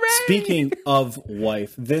 Hooray! Speaking of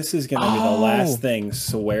wife, this is going to be the last thing,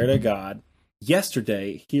 swear to God.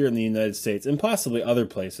 Yesterday, here in the United States, and possibly other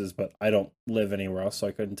places, but I don't live anywhere else, so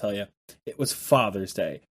I couldn't tell you, it was Father's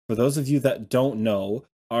Day. For those of you that don't know,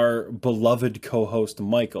 our beloved co-host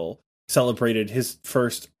Michael celebrated his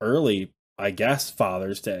first early, I guess,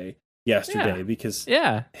 Father's Day yesterday because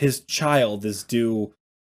his child is due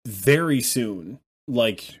very soon.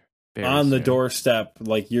 Like, Very on the soon. doorstep,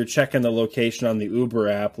 like you're checking the location on the Uber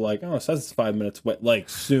app, like, oh, it says it's 5 minutes away. Like,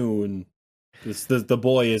 soon, the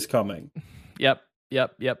boy is coming.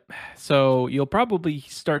 Yep. So you'll probably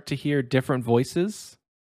start to hear different voices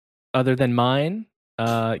other than mine,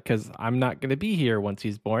 because I'm not going to be here once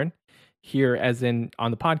he's born, here as in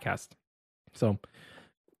on the podcast. So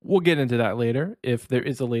we'll get into that later, if there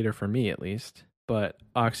is a later for me at least. But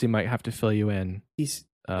Oxy might have to fill you in.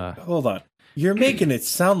 Hold on. You're making it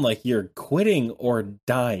sound like you're quitting or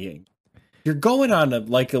dying. You're going on a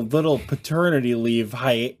little paternity leave.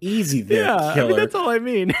 Easy there, killer. that's all I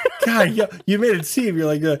mean. God, you made it seem you're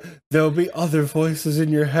like, there'll be other voices in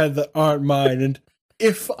your head that aren't mine, and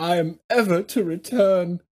if I'm ever to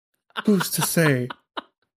return, who's to say?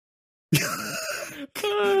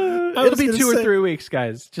 It'll be 2 or 3 weeks,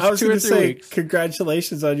 guys. I was Just 2 or going 3 to say, weeks.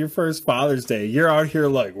 congratulations on your first Father's Day. You're out here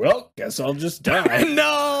like, well, guess I'll just die.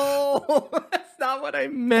 No, that's not what I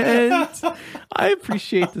meant. I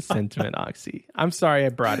appreciate the sentiment, Oxy. I'm sorry I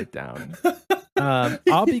brought it down.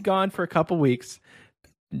 I'll be gone for a couple weeks.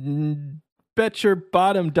 Bet your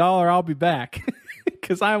bottom dollar I'll be back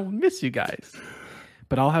because I will miss you guys.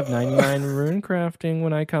 But I'll have 99 rune crafting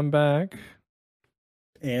when I come back.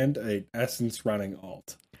 And a Essence running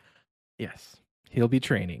alt. Yes, he'll be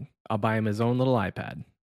training. I'll buy him his own little iPad.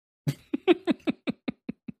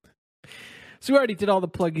 So we already did all the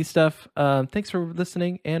pluggy stuff. Thanks for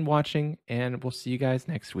listening and watching, and we'll see you guys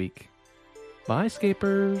next week. Bye,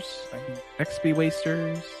 Scapers. XP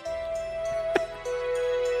Wasters.